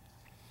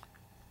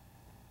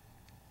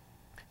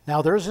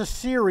 Now, there's a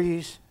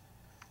series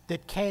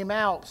that came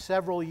out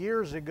several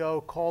years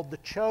ago called The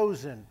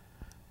Chosen.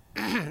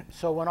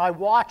 So when I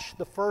watched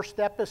the first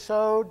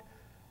episode,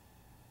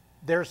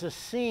 there's a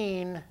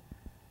scene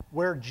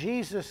where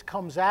Jesus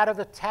comes out of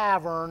a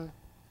tavern.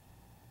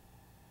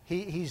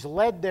 He's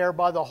led there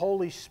by the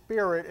Holy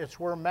Spirit. It's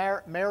where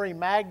Mary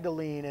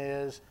Magdalene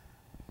is.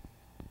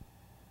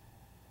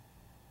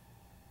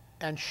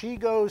 And she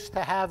goes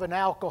to have an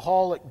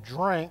alcoholic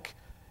drink,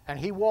 and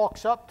He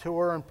walks up to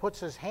her and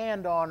puts His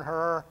hand on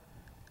her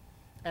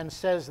and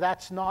says,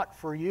 "That's not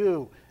for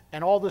you."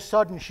 And all of a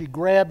sudden she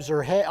grabs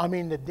her head. I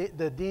mean,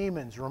 the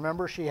demons.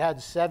 Remember, she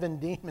had 7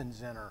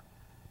 demons in her.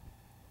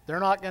 They're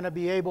not going to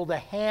be able to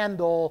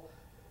handle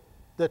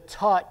the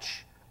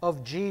touch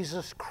of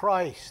Jesus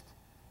Christ.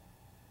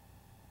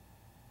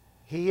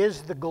 He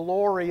is the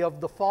glory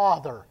of the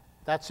Father.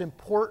 That's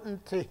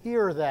important to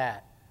hear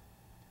that.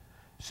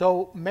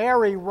 So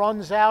Mary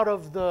runs out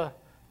of the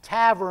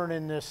tavern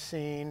in this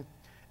scene,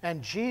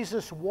 and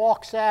Jesus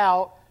walks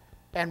out,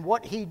 and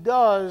what he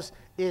does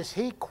is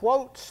he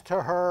quotes to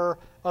her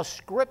a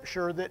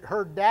scripture that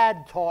her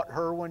dad taught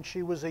her when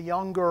she was a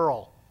young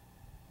girl.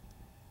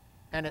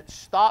 And it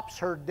stops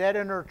her dead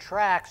in her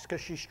tracks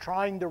because she's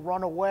trying to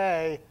run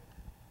away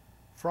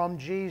from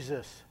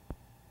Jesus.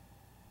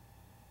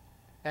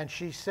 And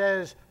she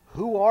says,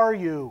 "Who are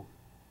you?"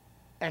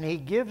 And he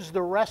gives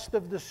the rest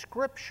of the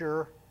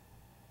scripture.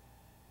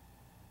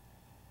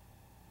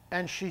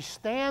 And she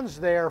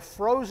stands there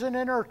frozen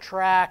in her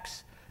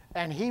tracks,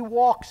 and he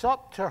walks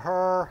up to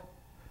her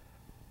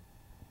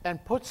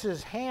and puts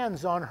his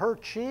hands on her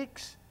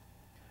cheeks.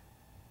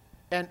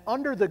 And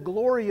under the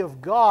glory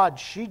of God,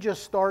 she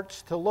just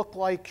starts to look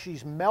like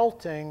she's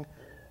melting,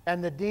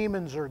 and the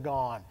demons are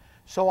gone.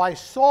 So I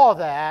saw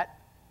that,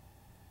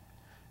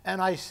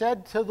 and I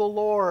said to the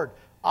Lord,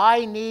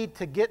 I need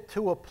to get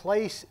to a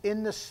place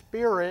in the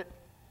Spirit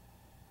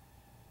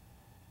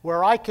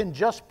where I can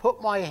just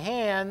put my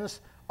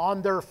hands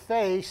on their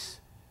face,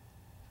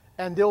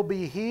 and they'll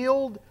be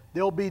healed,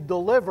 they'll be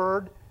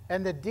delivered,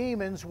 and the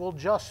demons will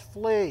just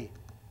flee.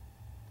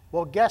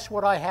 Well, guess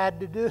what I had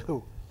to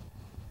do?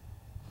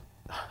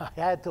 I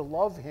had to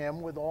love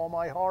him with all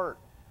my heart.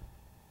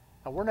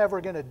 Now, we're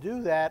never going to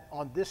do that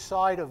on this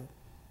side of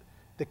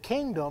the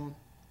kingdom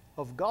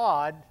of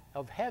God,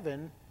 of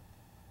heaven,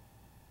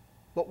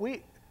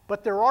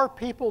 but there are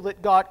people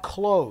that got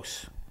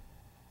close.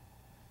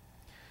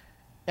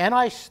 And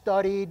I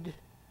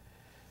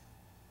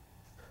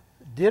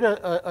did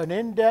an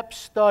in-depth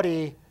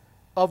study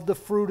of the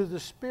fruit of the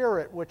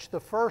Spirit, which the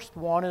first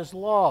one is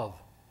love.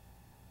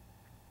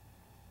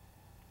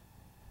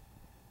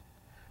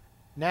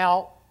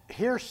 Now,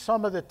 here's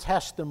some of the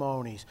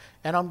testimonies,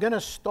 and I'm going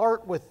to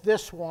start with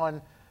this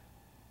one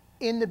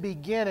in the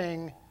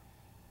beginning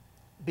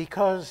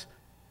because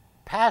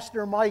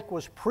Pastor Mike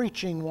was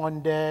preaching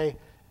one day,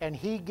 and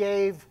he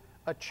gave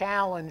a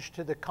challenge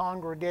to the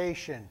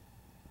congregation.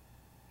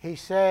 He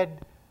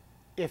said,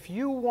 if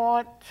you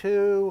want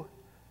to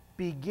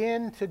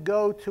begin to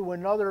go to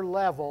another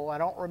level, I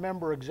don't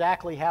remember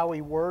exactly how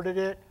he worded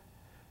it,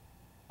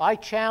 I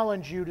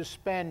challenge you to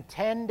spend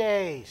 10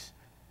 days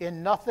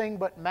in nothing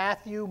but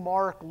Matthew,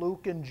 Mark,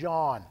 Luke, and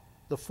John,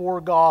 the 4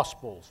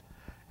 Gospels.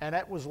 And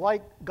it was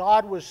like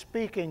God was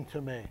speaking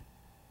to me.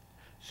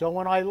 So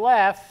when I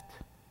left,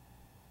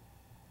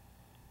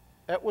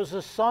 it was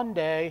a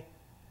Sunday,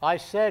 I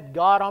said,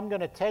 God, I'm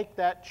going to take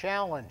that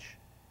challenge.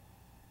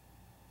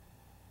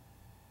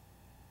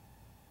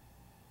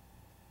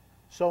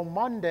 So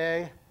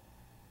Monday,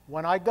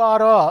 when I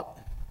got up,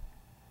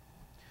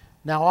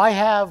 now I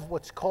have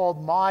what's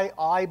called my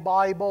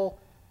iBible.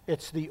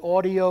 It's the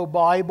audio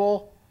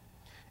Bible.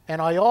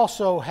 And I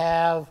also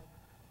have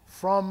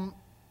from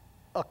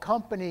a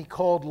company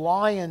called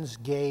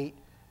Lionsgate.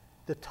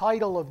 The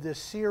title of this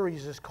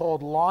series is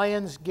called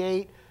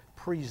Lionsgate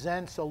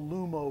Presents a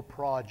Lumo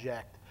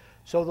Project.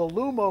 So the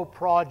Lumo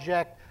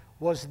Project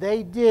was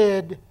they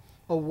did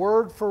a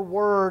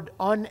word-for-word,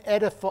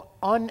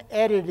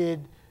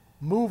 unedited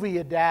movie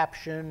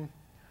adaptation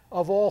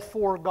of all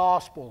 4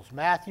 Gospels,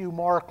 Matthew,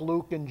 Mark,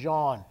 Luke, and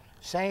John.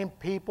 Same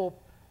people.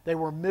 They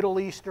were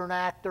Middle Eastern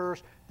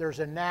actors. There's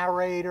a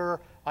narrator.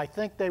 I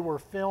think they were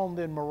filmed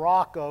in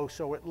Morocco,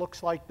 so it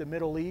looks like the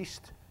Middle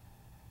East.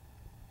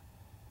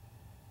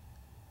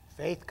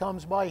 Faith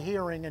comes by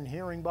hearing, and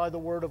hearing by the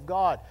Word of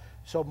God.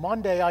 So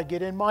Monday I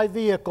get in my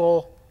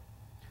vehicle,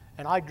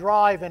 and I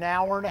drive an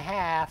hour and a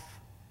half,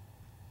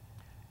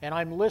 and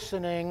I'm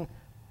listening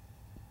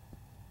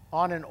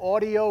on an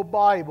audio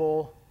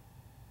Bible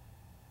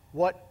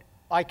what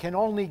I can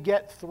only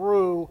get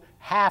through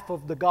half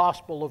of the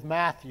Gospel of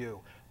Matthew.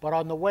 But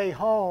on the way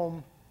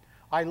home,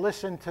 I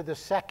listened to the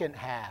second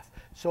half.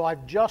 So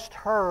I've just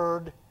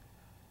heard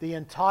the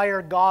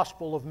entire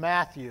Gospel of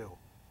Matthew.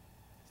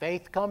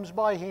 Faith comes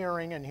by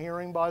hearing, and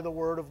hearing by the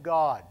Word of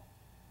God.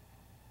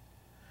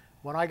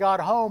 When I got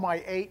home,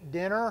 I ate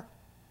dinner,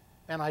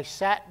 and I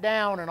sat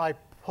down and I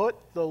put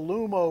the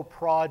Lumo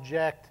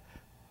Project,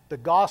 the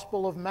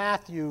Gospel of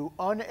Matthew,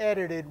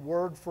 unedited,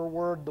 word for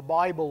word, the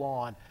Bible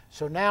on.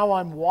 So now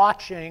I'm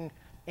watching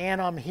and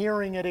I'm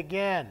hearing it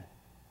again.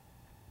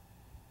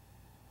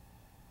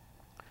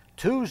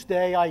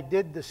 Tuesday I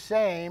did the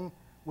same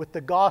with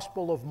the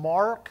Gospel of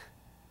Mark,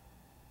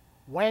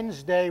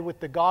 Wednesday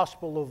with the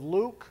Gospel of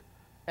Luke,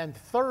 and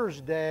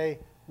Thursday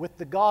with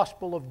the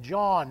Gospel of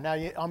John. Now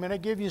I'm going to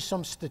give you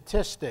some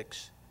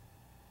statistics.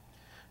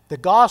 The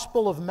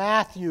Gospel of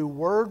Matthew,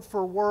 word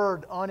for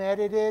word,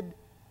 unedited,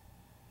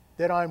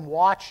 that I'm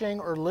watching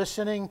or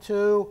listening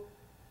to,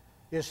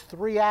 is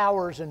 3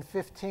 hours and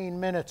 15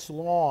 minutes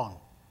long.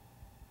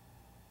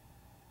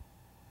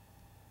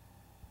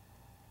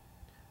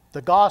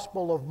 The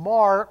Gospel of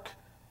Mark,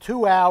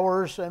 2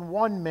 hours and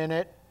 1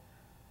 minute.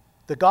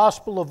 The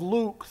Gospel of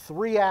Luke,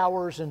 3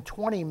 hours and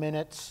 20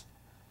 minutes.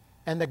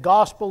 And the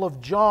Gospel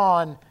of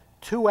John,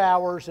 2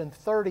 hours and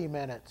 30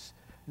 minutes.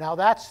 Now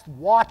that's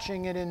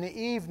watching it in the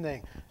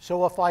evening.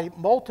 So if I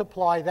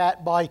multiply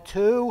that by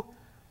 2,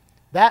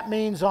 That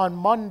means on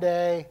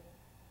Monday,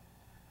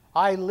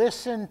 I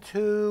listened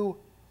to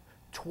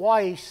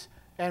twice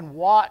and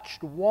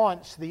watched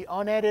once the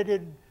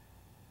unedited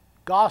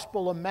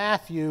Gospel of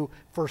Matthew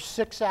for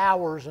 6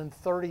 hours and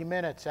 30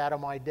 minutes out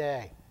of my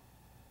day.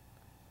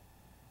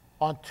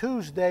 On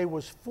Tuesday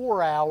was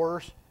 4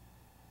 hours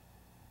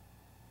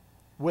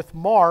with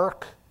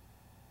Mark.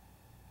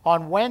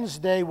 On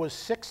Wednesday was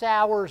 6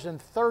 hours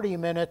and 30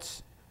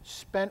 minutes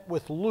spent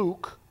with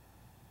Luke.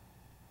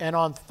 And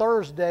on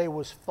Thursday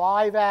was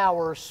 5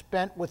 hours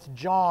spent with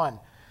John.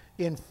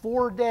 In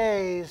 4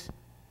 days,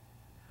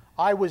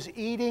 I was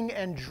eating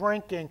and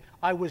drinking.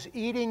 I was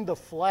eating the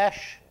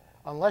flesh.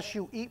 Unless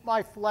you eat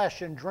my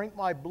flesh and drink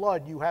my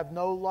blood, you have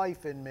no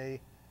life in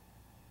me.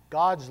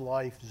 God's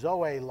life,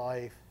 Zoe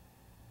life.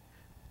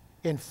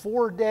 In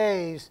 4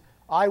 days,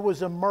 I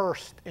was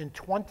immersed in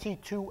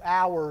 22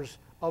 hours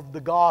of the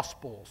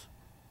Gospels.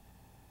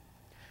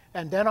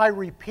 And then I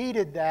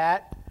repeated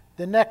that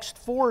the next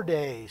 4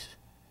 days.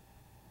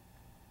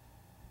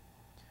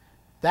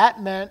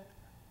 That meant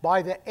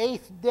by the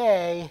 8th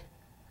day,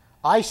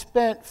 I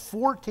spent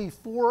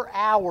 44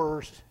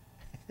 hours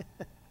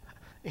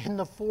in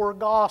the 4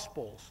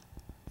 Gospels.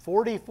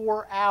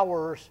 44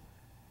 hours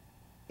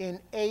in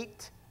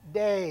 8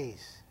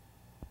 days.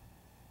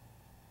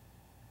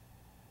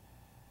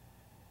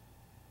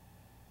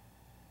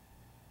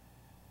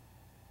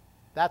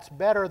 That's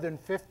better than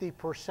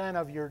 50%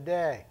 of your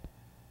day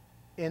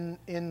in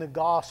the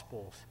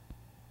Gospels.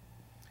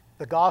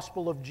 The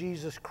Gospel of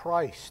Jesus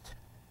Christ.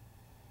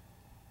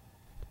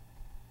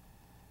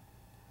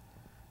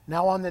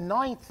 Now on the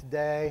 9th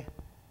day,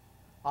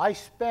 I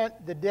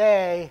spent the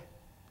day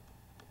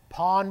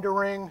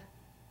pondering,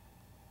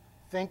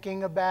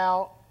 thinking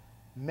about,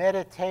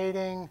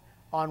 meditating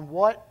on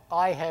what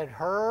I had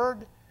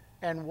heard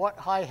and what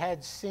I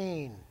had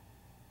seen.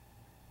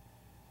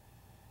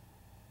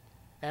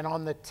 And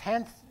on the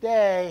 10th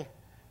day,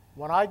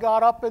 when I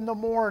got up in the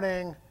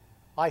morning,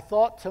 I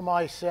thought to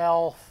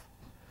myself,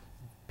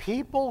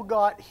 people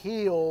got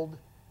healed.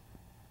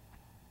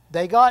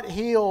 They got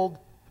healed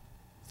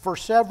for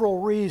several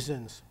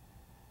reasons.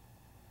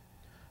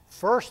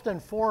 First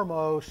and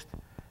foremost,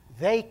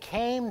 they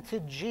came to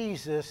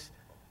Jesus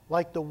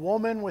like the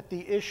woman with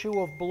the issue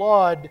of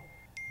blood,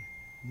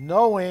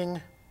 knowing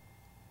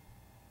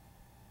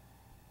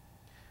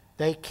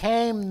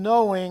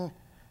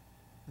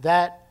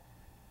that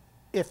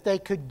if they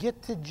could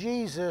get to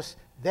Jesus,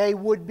 they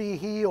would be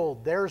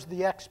healed. There's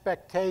the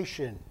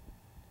expectation.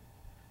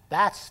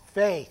 That's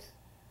faith.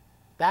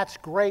 That's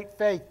great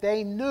faith.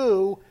 They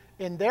knew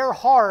in their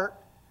heart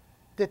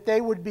that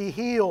they would be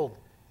healed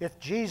if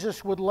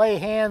Jesus would lay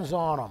hands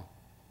on them.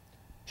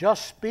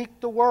 Just speak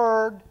the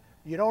word.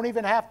 You don't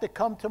even have to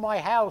come to my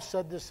house,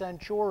 said the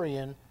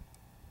centurion.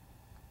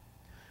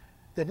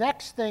 The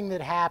next thing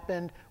that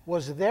happened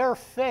was their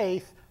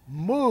faith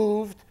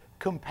moved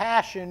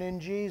compassion in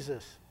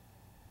Jesus.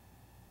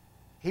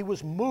 He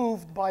was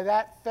moved by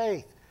that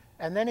faith.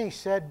 And then he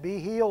said, be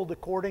healed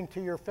according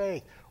to your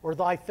faith, or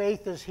thy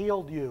faith has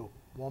healed you,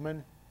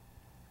 woman.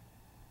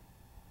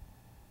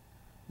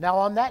 Now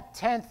on that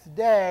 10th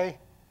day,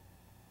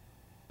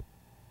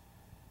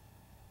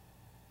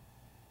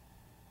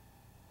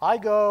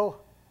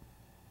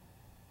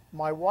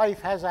 my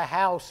wife has a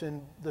house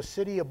in the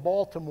city of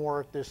Baltimore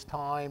at this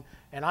time,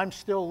 and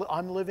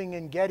I'm living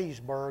in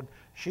Gettysburg.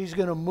 She's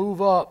going to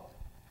move up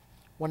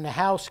when the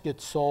house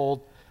gets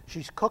sold.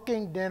 She's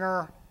cooking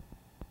dinner,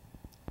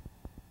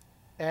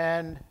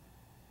 and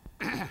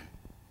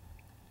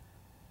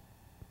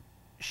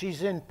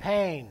she's in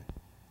pain.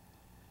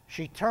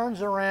 She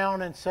turns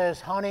around and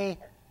says, honey,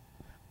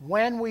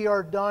 when we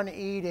are done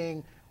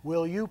eating,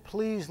 will you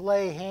please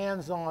lay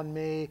hands on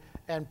me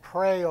and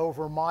pray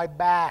over my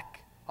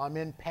back? I'm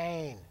in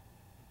pain.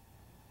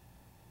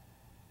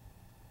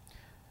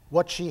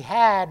 What she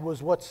had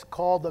was what's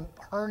called a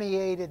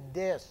herniated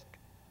disc.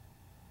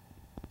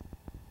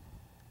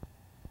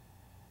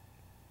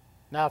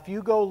 Now, if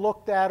you go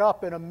look that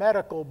up in a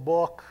medical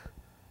book,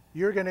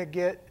 you're going to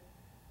get,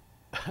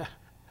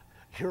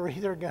 you're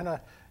either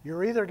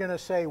going to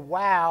say,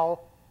 wow,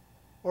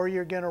 or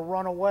you're going to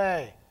run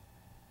away.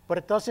 But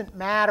it doesn't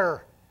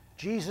matter.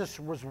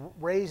 Jesus was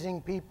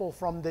raising people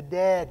from the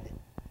dead,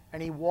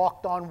 and he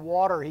walked on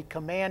water. He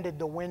commanded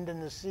the wind and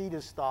the sea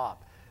to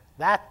stop.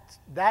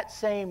 That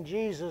same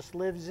Jesus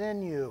lives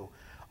in you.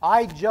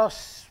 I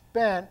just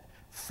spent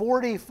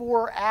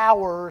 44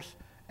 hours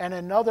and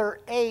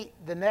another 8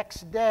 the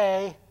next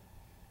day.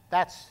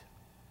 That's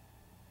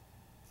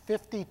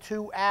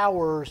 52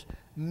 hours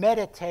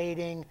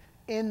meditating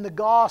in the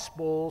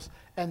Gospels,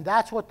 and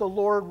that's what the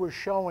Lord was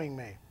showing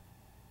me.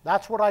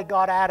 That's what I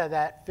got out of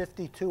that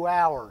 52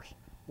 hours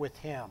with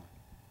him.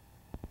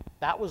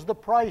 That was the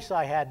price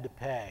I had to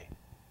pay.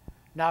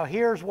 Now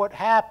here's what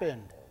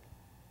happened.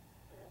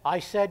 I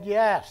said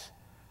yes.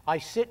 I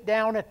sit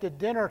down at the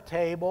dinner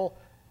table,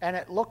 and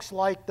it looks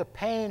like the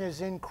pain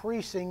is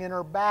increasing in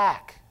her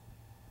back.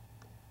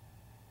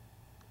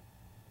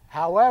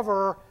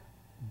 However,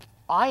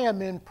 I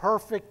am in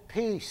perfect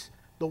peace.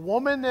 The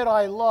woman that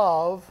I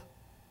love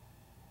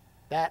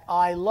that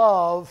I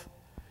love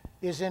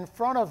is in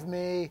front of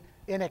me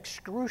in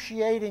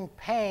excruciating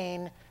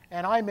pain,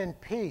 and I'm in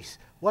peace.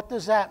 What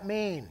does that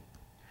mean?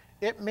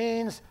 It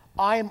means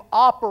I'm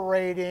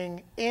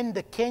operating in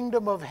the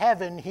kingdom of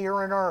heaven here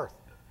on earth.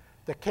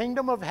 The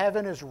kingdom of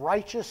heaven is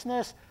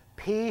righteousness,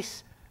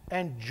 peace,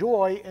 and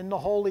joy in the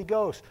Holy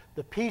Ghost.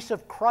 The peace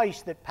of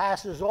Christ that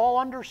passes all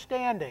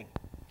understanding.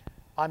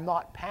 I'm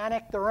not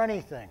panicked or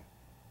anything.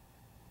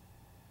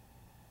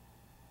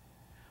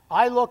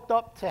 I looked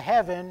up to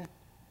heaven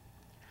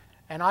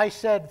and I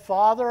said,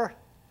 Father,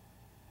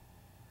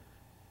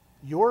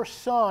 your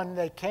son,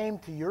 they came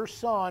to your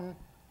son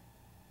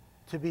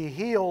to be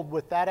healed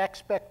with that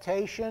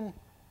expectation,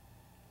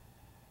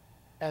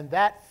 and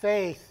that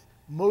faith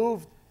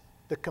moved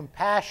the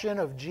compassion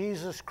of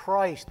Jesus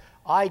Christ.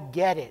 I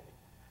get it.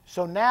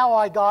 So now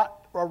I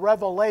got a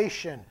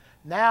revelation.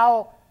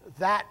 Now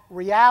that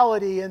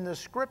reality in the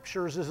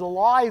Scriptures is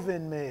alive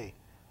in me.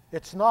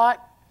 It's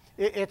not,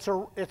 it's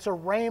a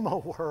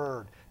rhema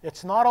word.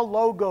 It's not a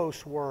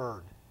logos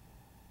word.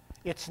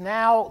 It's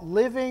now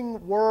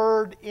living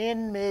word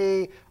in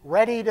me,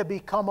 ready to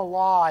become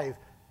alive.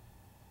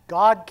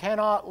 God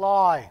cannot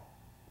lie.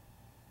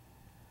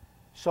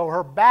 So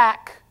her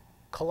back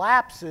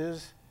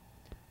collapses,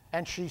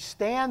 and she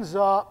stands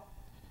up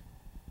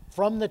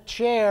from the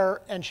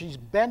chair, and she's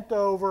bent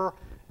over.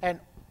 And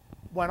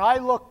when I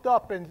looked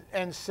up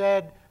and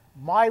said,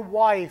 my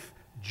wife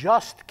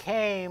just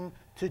came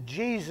to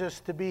Jesus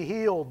to be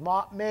healed,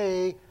 not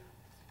me.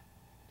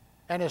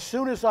 And as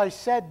soon as I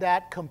said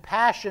that,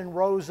 compassion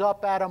rose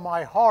up out of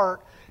my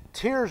heart.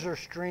 Tears are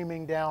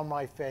streaming down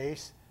my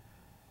face.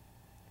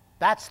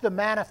 That's the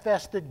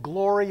manifested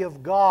glory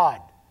of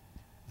God,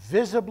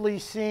 visibly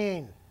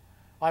seen.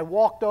 I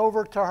walked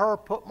over to her,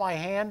 put my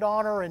hand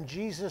on her, in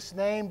Jesus'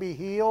 name, be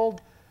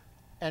healed.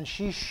 And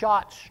she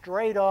shot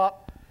straight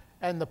up,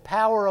 and the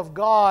power of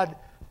God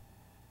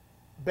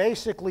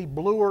basically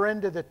blew her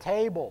into the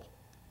table.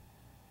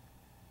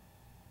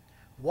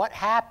 What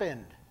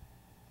happened?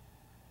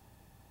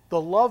 The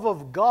love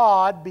of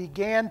God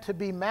began to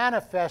be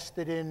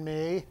manifested in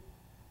me.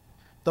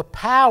 The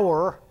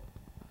power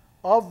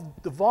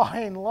of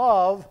divine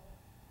love.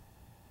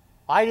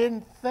 I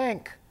didn't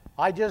think,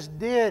 I just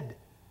did.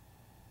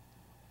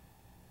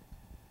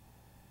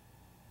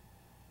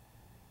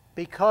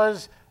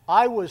 Because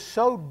I was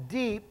so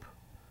deep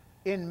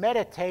in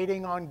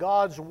meditating on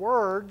God's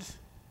words.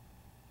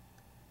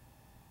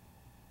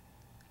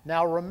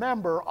 Now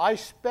remember, I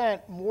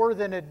spent more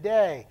than a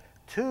day,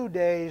 2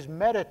 days,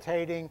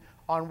 meditating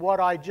on what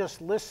I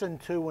just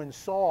listened to and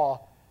saw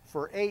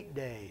for 8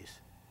 days.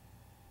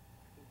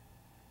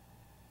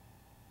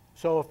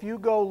 So if you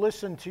go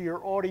listen to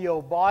your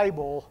audio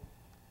Bible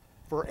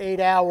for 8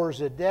 hours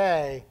a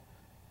day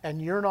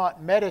and you're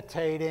not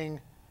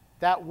meditating,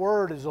 that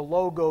word is a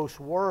logos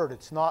word.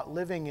 It's not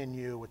living in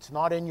you. It's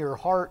not in your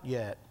heart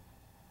yet.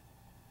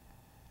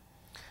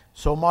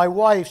 So my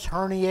wife's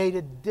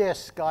herniated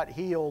disc got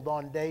healed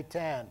on day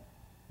 10.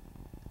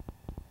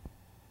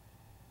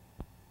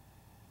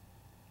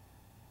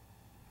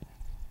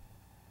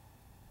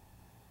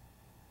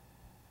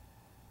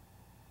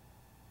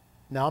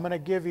 Now I'm going to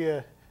give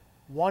you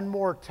one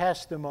more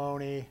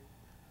testimony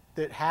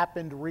that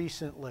happened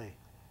recently.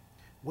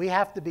 We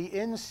have to be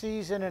in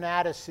season and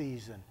out of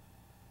season.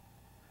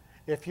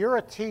 If you're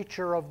a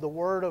teacher of the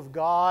Word of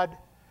God,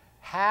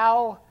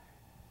 how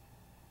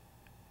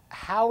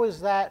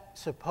is that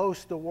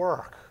supposed to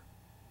work?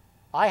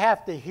 I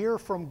have to hear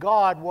from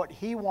God what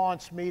He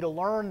wants me to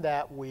learn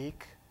that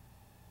week.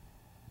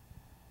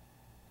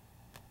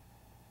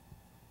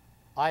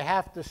 I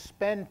have to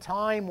spend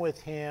time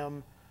with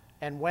Him,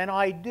 and when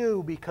I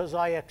do, because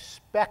I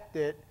expect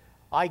it,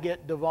 I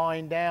get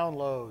divine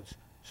downloads.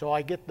 So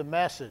I get the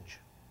message.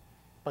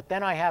 But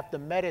then I have to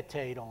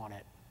meditate on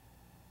it.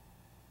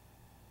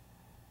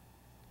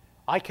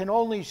 I can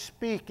only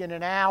speak in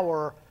an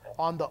hour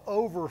on the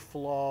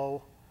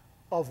overflow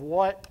of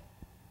what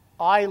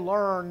I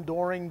learned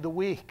during the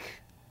week.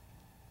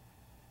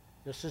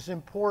 This is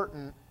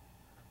important.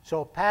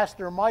 So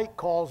Pastor Mike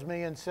calls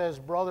me and says,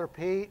 Brother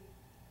Pete,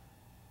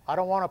 I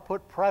don't want to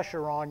put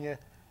pressure on you.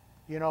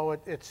 You know,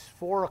 it's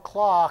 4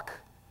 o'clock,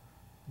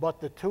 but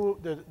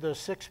the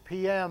 6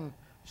 p.m.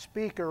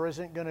 speaker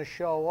isn't going to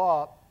show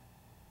up.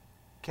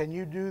 Can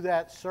you do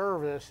that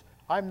service?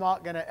 I'm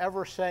not going to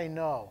ever say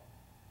no.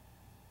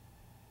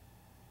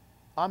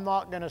 I'm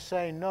not going to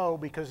say no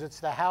because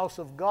it's the house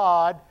of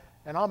God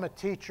and I'm a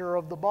teacher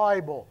of the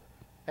Bible.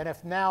 And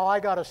if now I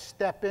got to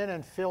step in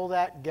and fill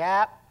that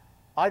gap,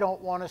 I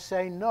don't want to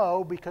say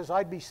no because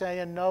I'd be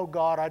saying, no,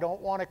 God, I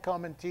don't want to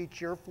come and teach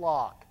your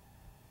flock.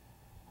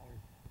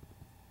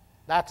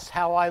 That's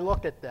how I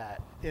look at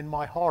that in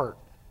my heart.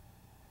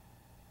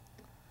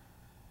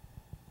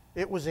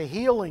 It was a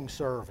healing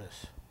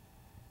service.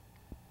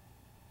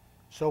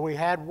 So we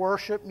had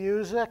worship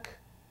music.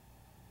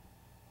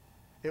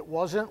 It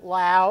wasn't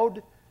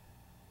loud.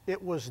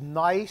 It was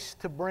nice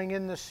to bring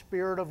in the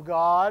Spirit of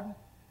God.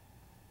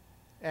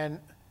 And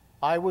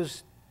I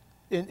was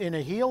in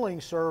a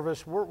healing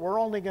service, we're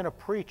only going to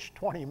preach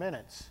 20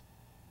 minutes.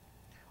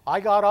 I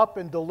got up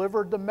and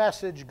delivered the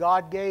message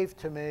God gave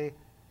to me.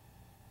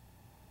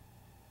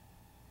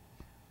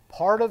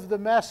 Part of the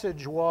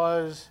message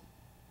was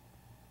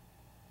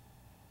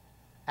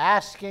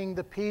asking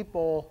the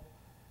people,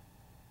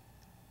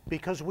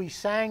 because we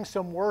sang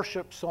some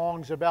worship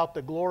songs about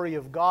the glory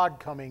of God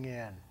coming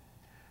in.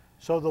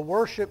 So the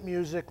worship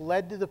music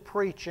led to the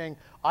preaching.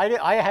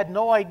 I had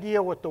no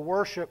idea what the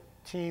worship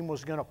team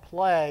was going to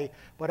play,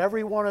 but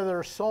every one of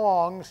their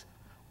songs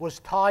was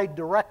tied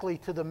directly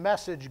to the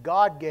message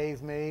God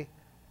gave me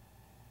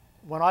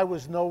when I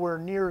was nowhere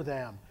near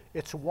them.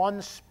 It's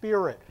one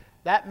spirit.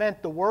 That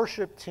meant the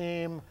worship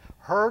team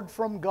heard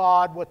from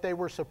God what they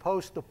were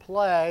supposed to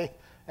play,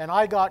 and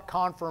I got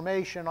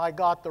confirmation I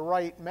got the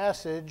right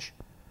message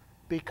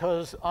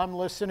because I'm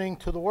listening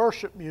to the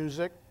worship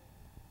music,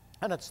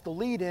 and it's the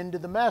lead in to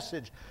the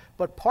message.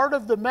 But part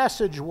of the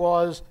message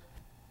was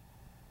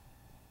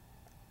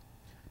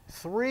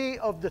 3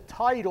 of the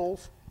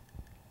titles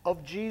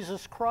of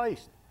Jesus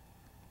Christ.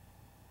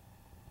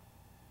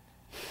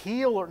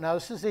 Healer. Now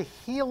this is a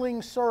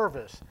healing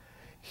service.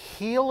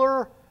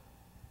 Healer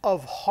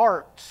of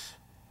hearts.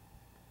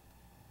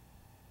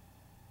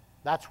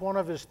 That's one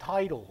of his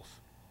titles.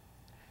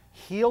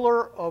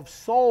 Healer of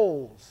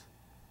souls.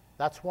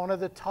 That's one of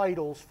the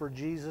titles for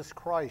Jesus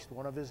Christ.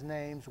 One of his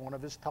names, one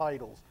of his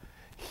titles.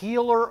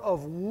 Healer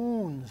of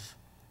wounds.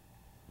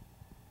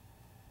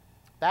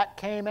 That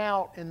came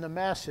out in the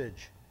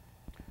message.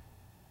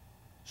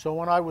 So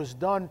when I was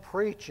done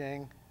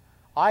preaching,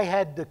 I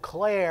had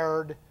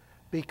declared,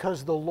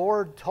 because the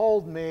Lord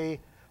told me,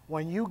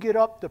 when you get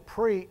up to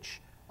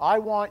preach, I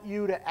want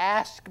you to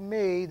ask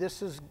me,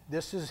 this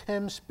is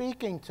him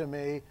speaking to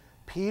me,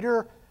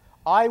 Peter,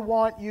 I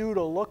want you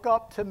to look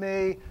up to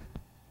me,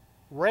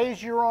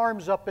 raise your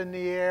arms up in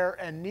the air,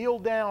 and kneel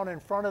down in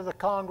front of the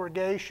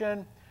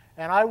congregation,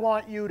 and I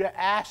want you to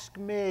ask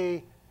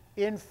me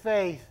in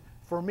faith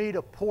for me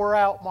to pour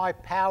out my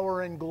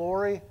power and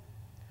glory,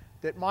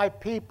 that my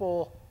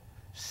people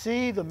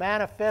see the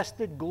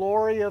manifested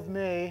glory of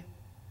me,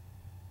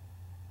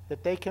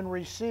 that they can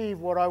receive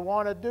what I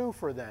want to do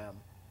for them.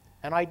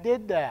 And I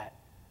did that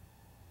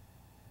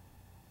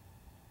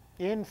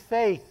in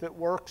faith that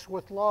works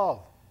with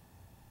love.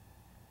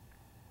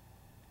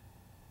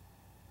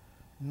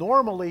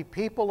 Normally,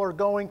 people are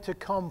going to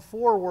come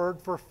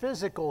forward for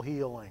physical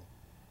healing.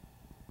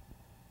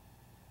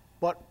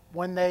 But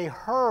when they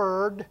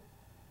heard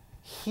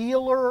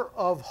healer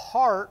of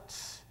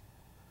hearts,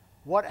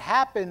 what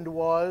happened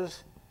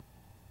was,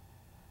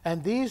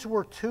 and these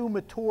were 2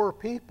 mature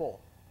people,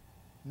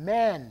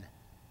 men.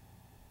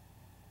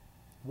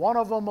 One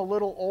of them a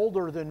little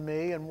older than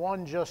me and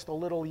one just a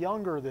little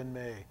younger than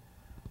me.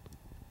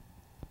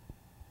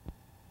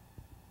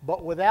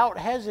 But without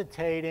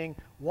hesitating,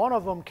 one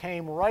of them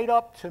came right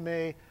up to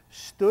me,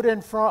 stood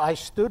in front. I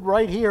stood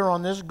right here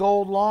on this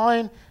gold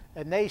line,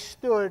 and they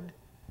stood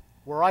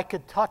where I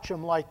could touch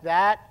them like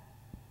that,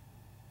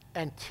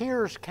 and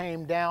tears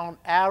came down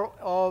out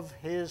of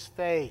his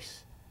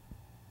face.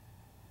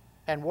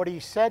 And what he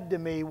said to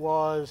me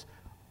was,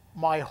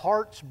 my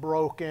heart's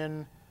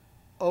broken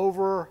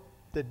over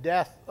the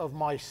death of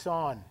my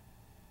son.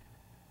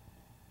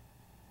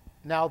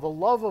 Now the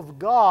love of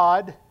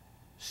God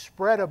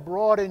spread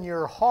abroad in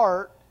your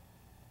heart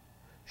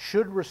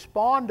should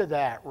respond to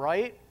that,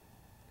 right?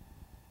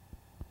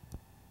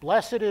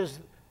 Blessed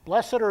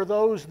are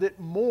those that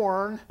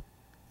mourn,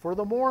 for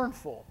the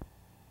mournful.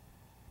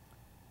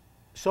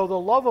 So the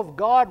love of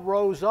God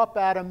rose up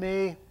out of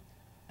me,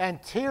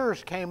 and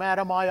tears came out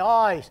of my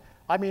eyes.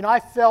 I mean, I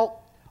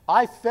felt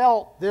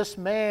this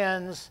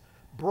man's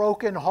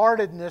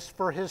brokenheartedness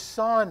for his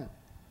son.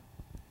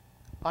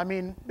 I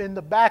mean, in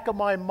the back of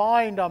my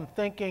mind, I'm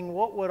thinking,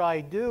 what would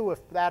I do if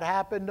that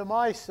happened to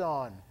my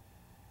son?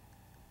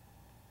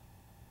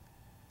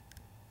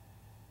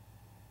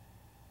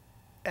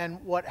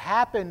 And what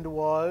happened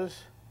was,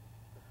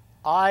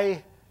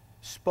 I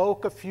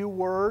spoke a few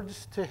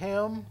words to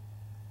him,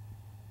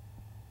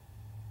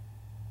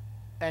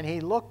 and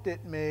he looked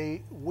at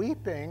me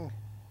weeping,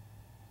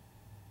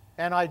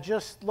 and I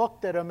just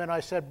looked at him and I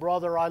said,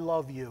 brother, I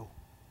love you.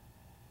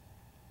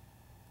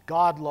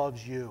 God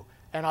loves you.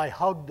 And I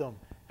hugged him,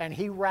 and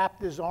he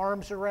wrapped his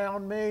arms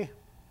around me.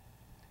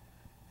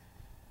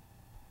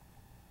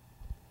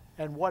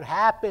 And what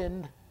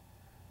happened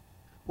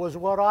was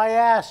what I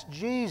asked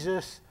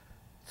Jesus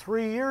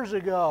 3 years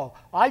ago.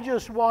 I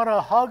just want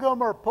to hug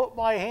them or put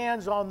my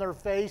hands on their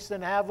face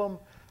and have them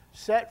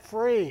set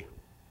free.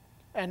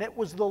 And it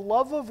was the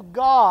love of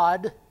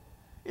God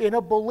in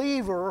a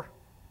believer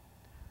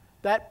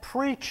that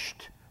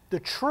preached the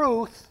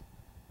truth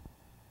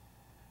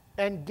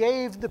and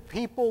gave the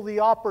people the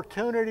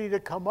opportunity to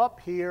come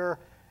up here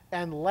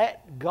and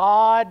let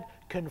God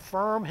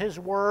confirm His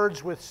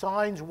words with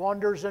signs,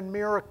 wonders, and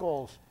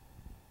miracles.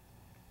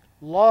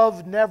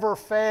 Love never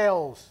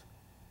fails.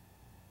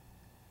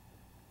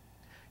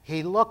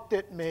 He looked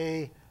at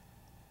me,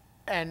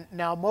 and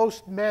now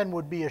most men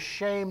would be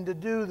ashamed to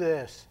do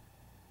this.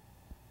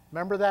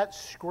 Remember that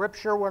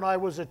scripture, when I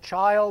was a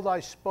child, I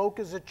spoke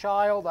as a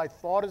child, I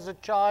thought as a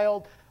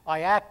child,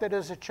 I acted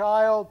as a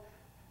child.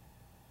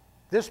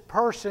 This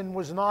person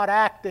was not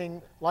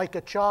acting like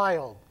a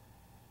child.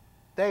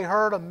 They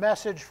heard a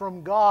message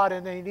from God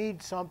and they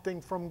need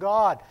something from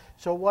God.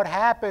 So what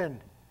happened?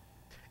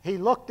 He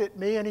looked at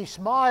me and he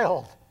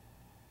smiled.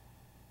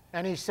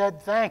 And he said,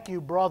 "Thank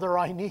you, brother,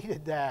 I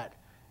needed that."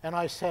 And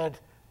I said,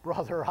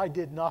 "Brother, I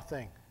did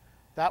nothing.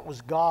 That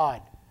was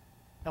God."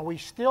 And we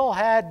still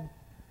had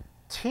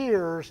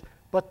tears,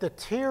 but the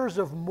tears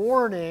of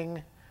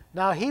mourning.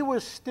 Now, he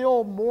was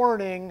still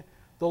mourning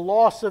the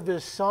loss of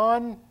his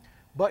son,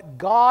 but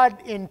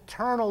God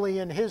internally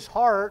in his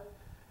heart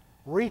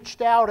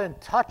reached out and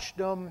touched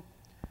him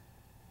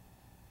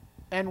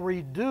and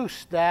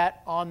reduced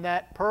that on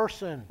that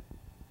person.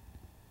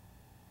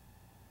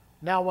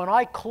 Now, when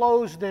I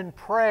closed in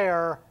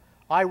prayer,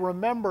 I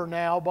remember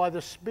now by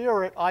the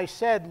Spirit, I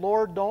said,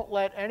 "Lord, don't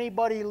let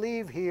anybody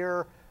leave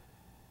here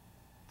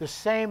the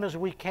same as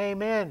we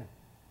came in."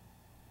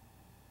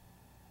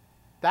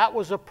 That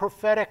was a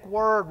prophetic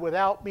word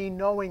without me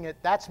knowing it.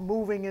 That's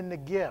moving in the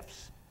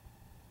gifts.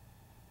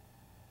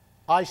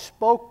 I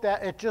spoke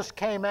that, it just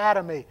came out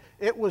of me.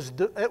 It was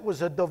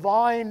a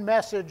divine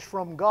message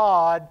from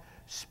God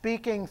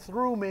speaking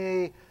through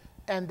me,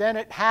 and then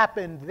it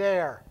happened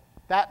there.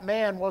 That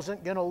man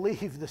wasn't going to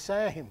leave the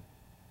same.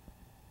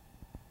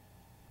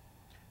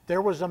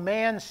 There was a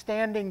man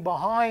standing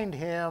behind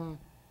him.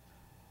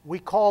 We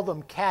call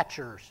them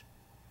catchers,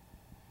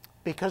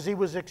 because he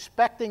was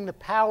expecting the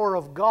power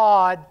of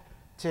God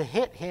to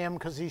hit him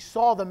because he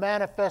saw the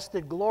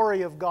manifested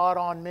glory of God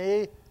on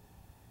me.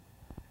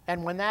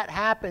 And when that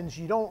happens,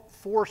 you don't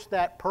force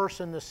that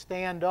person to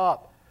stand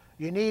up.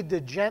 You need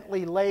to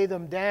gently lay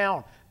them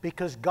down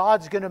because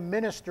God's going to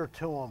minister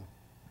to them.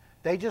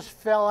 They just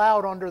fell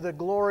out under the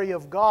glory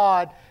of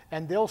God,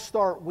 and they'll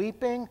start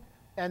weeping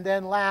and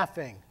then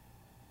laughing.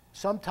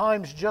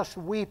 Sometimes just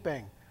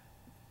weeping.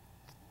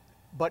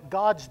 But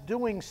God's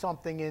doing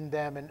something in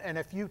them, and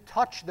if you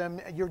touch them,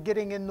 you're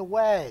getting in the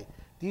way.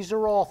 These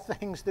are all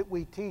things that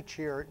we teach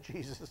here at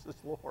Jesus is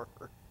Lord.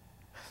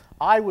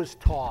 I was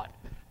taught.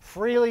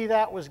 Freely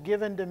that was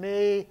given to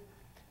me,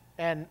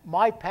 and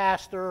my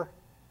pastor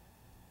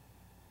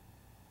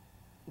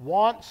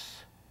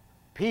wants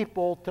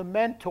people to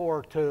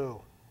mentor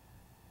to.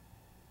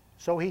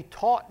 So he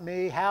taught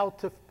me how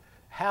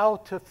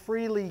to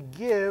freely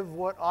give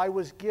what I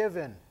was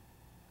given.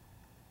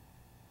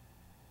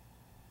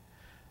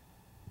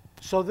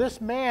 So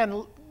this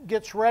man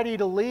gets ready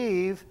to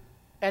leave,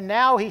 and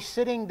now he's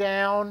sitting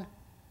down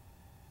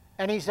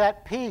and he's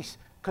at peace,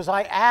 because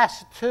I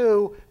asked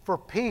too for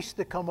peace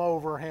to come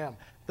over him.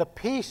 The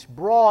peace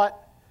brought,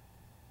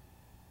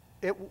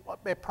 it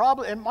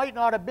might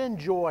not have been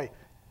joy.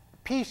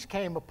 Peace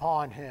came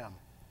upon him.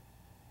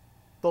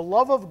 The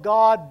love of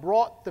God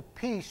brought the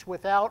peace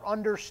without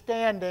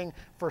understanding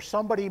for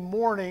somebody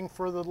mourning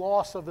for the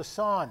loss of a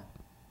son.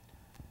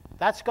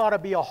 That's got to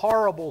be a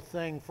horrible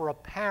thing for a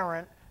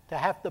parent to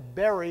have to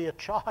bury a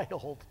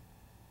child.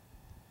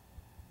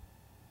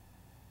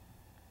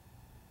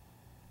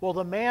 Well,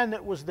 the man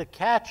that was the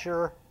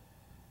catcher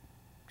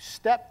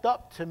stepped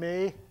up to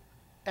me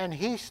and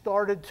he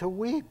started to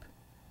weep.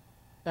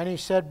 And he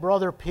said,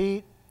 "Brother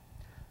Pete,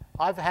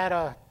 I've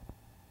had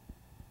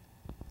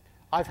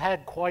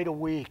quite a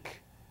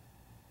week.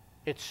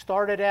 It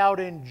started out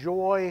in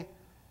joy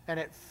and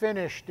it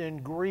finished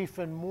in grief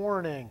and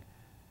mourning.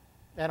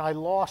 And I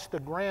lost a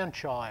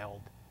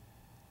grandchild."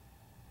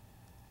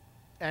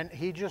 And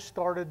he just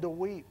started to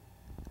weep.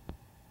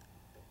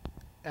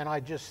 And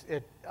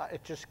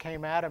it just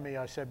came out of me.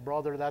 I said,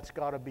 "Brother, that's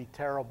got to be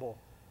terrible."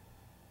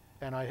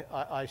 And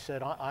I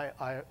said,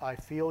 I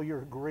feel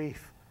your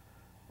grief.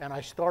 And I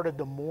started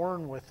to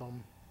mourn with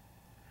him.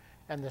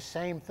 And the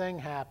same thing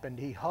happened.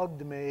 He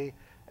hugged me,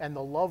 and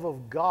the love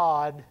of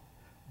God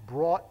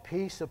brought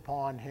peace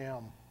upon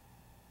him.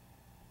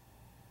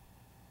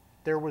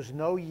 There was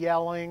no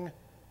yelling.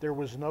 There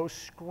was no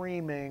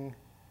screaming.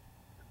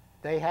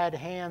 They had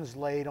hands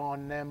laid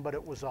on them, but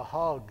it was a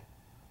hug.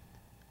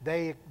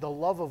 The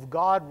love of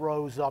God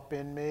rose up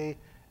in me,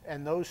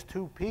 and those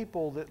two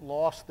people that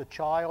lost a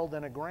child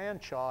and a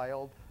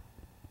grandchild,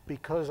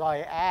 because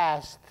I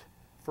asked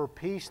for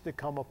peace to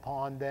come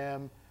upon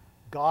them,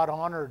 God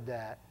honored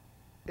that.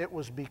 It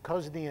was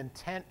because the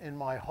intent in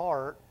my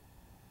heart,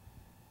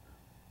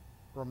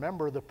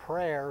 remember the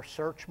prayer,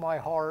 search my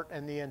heart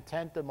and the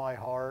intent of my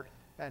heart,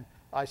 and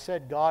I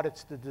said, "God,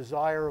 it's the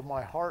desire of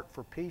my heart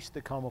for peace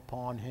to come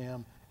upon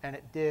him," and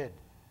it did.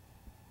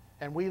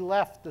 And we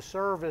left the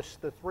service,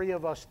 the three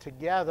of us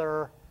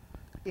together,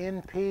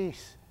 in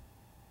peace.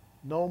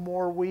 No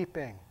more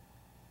weeping.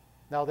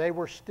 Now, they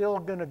were still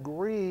going to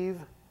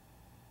grieve,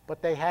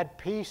 but they had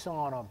peace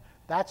on them.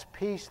 That's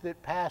peace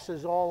that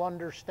passes all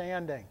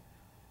understanding.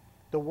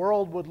 The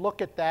world would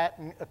look at that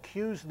and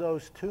accuse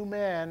those two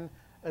men,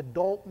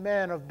 adult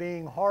men, of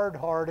being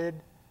hard-hearted,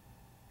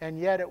 and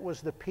yet it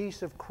was the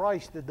peace of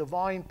Christ, the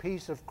divine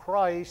peace of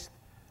Christ,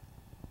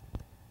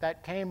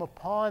 that came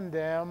upon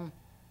them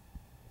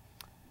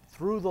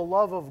through the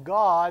love of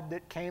God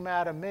that came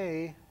out of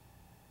me,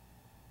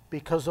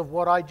 because of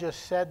what I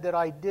just said that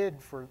I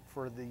did for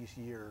these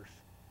years.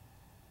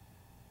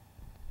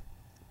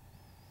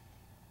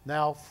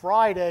 Now,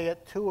 Friday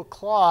at 2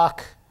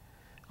 o'clock,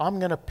 I'm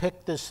going to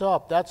pick this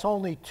up. That's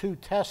only 2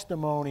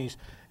 testimonies.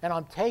 And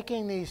I'm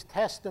taking these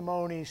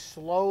testimonies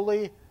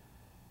slowly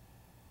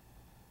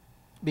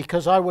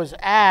because I was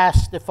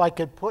asked if I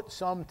could put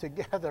some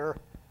together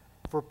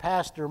for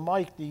Pastor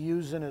Mike to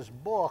use in his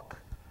book.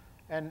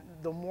 And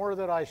the more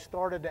that I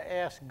started to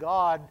ask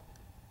God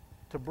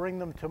to bring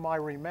them to my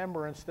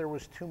remembrance, there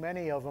was too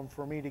many of them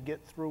for me to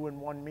get through in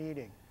one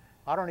meeting.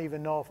 I don't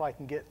even know if I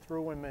can get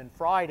through them in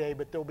Friday,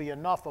 but there'll be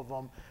enough of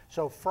them.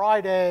 So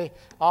Friday,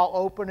 I'll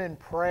open in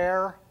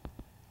prayer.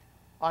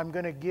 I'm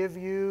going to give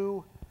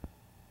you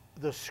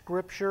the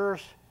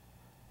scriptures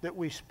that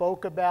we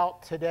spoke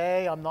about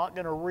today. I'm not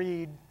going to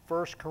read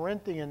 1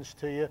 Corinthians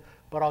to you,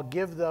 but I'll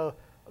give a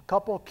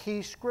couple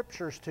key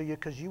scriptures to you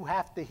because you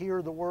have to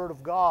hear the Word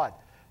of God.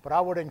 But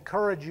I would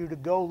encourage you to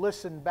go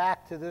listen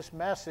back to this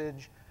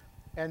message,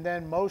 and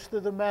then most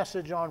of the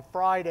message on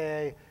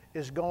Friday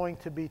is going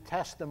to be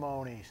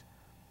testimonies.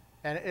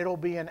 And it'll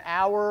be an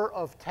hour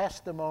of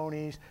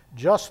testimonies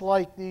just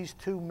like these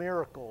 2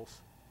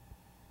 miracles.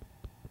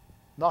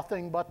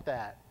 Nothing but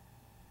that.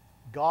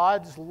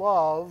 God's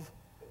love,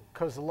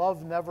 because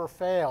love never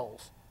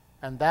fails.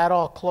 And that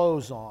I'll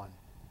close on.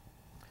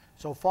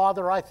 So,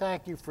 Father, I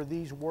thank you for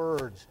these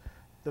words.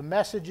 The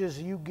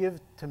messages you give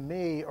to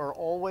me are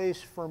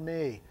always for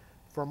me,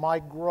 for my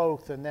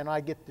growth, and then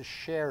I get to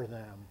share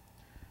them.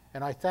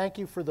 And I thank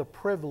you for the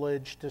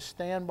privilege to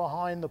stand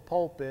behind the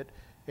pulpit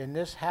in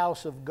this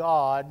house of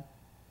God,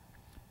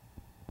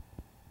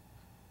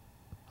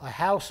 a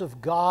house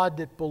of God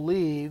that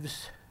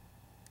believes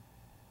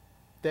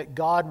that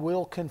God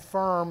will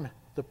confirm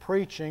the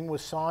preaching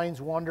with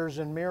signs, wonders,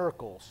 and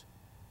miracles.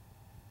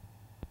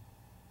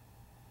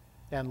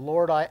 And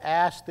Lord, I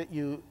ask that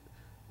you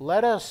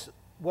let us,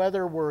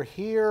 whether we're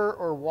here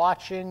or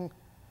watching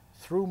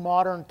through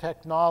modern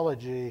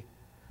technology,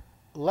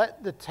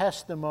 let the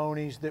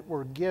testimonies that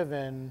were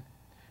given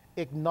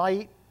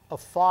ignite a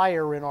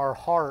fire in our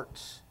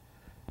hearts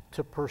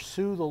to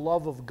pursue the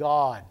love of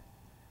God,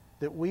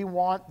 that we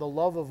want the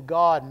love of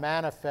God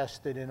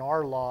manifested in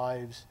our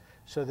lives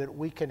so that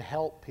we can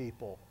help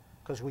people,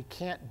 because we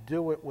can't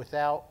do it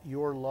without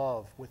your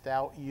love,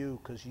 without you,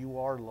 because you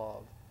are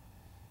love.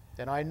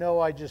 And I know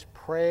I just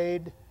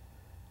prayed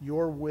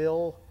your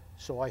will,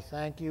 so I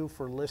thank you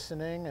for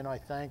listening, and I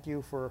thank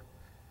you for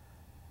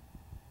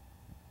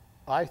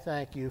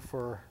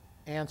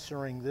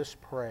answering this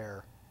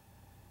prayer.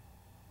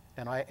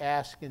 And I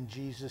ask in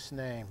Jesus'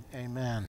 name, amen.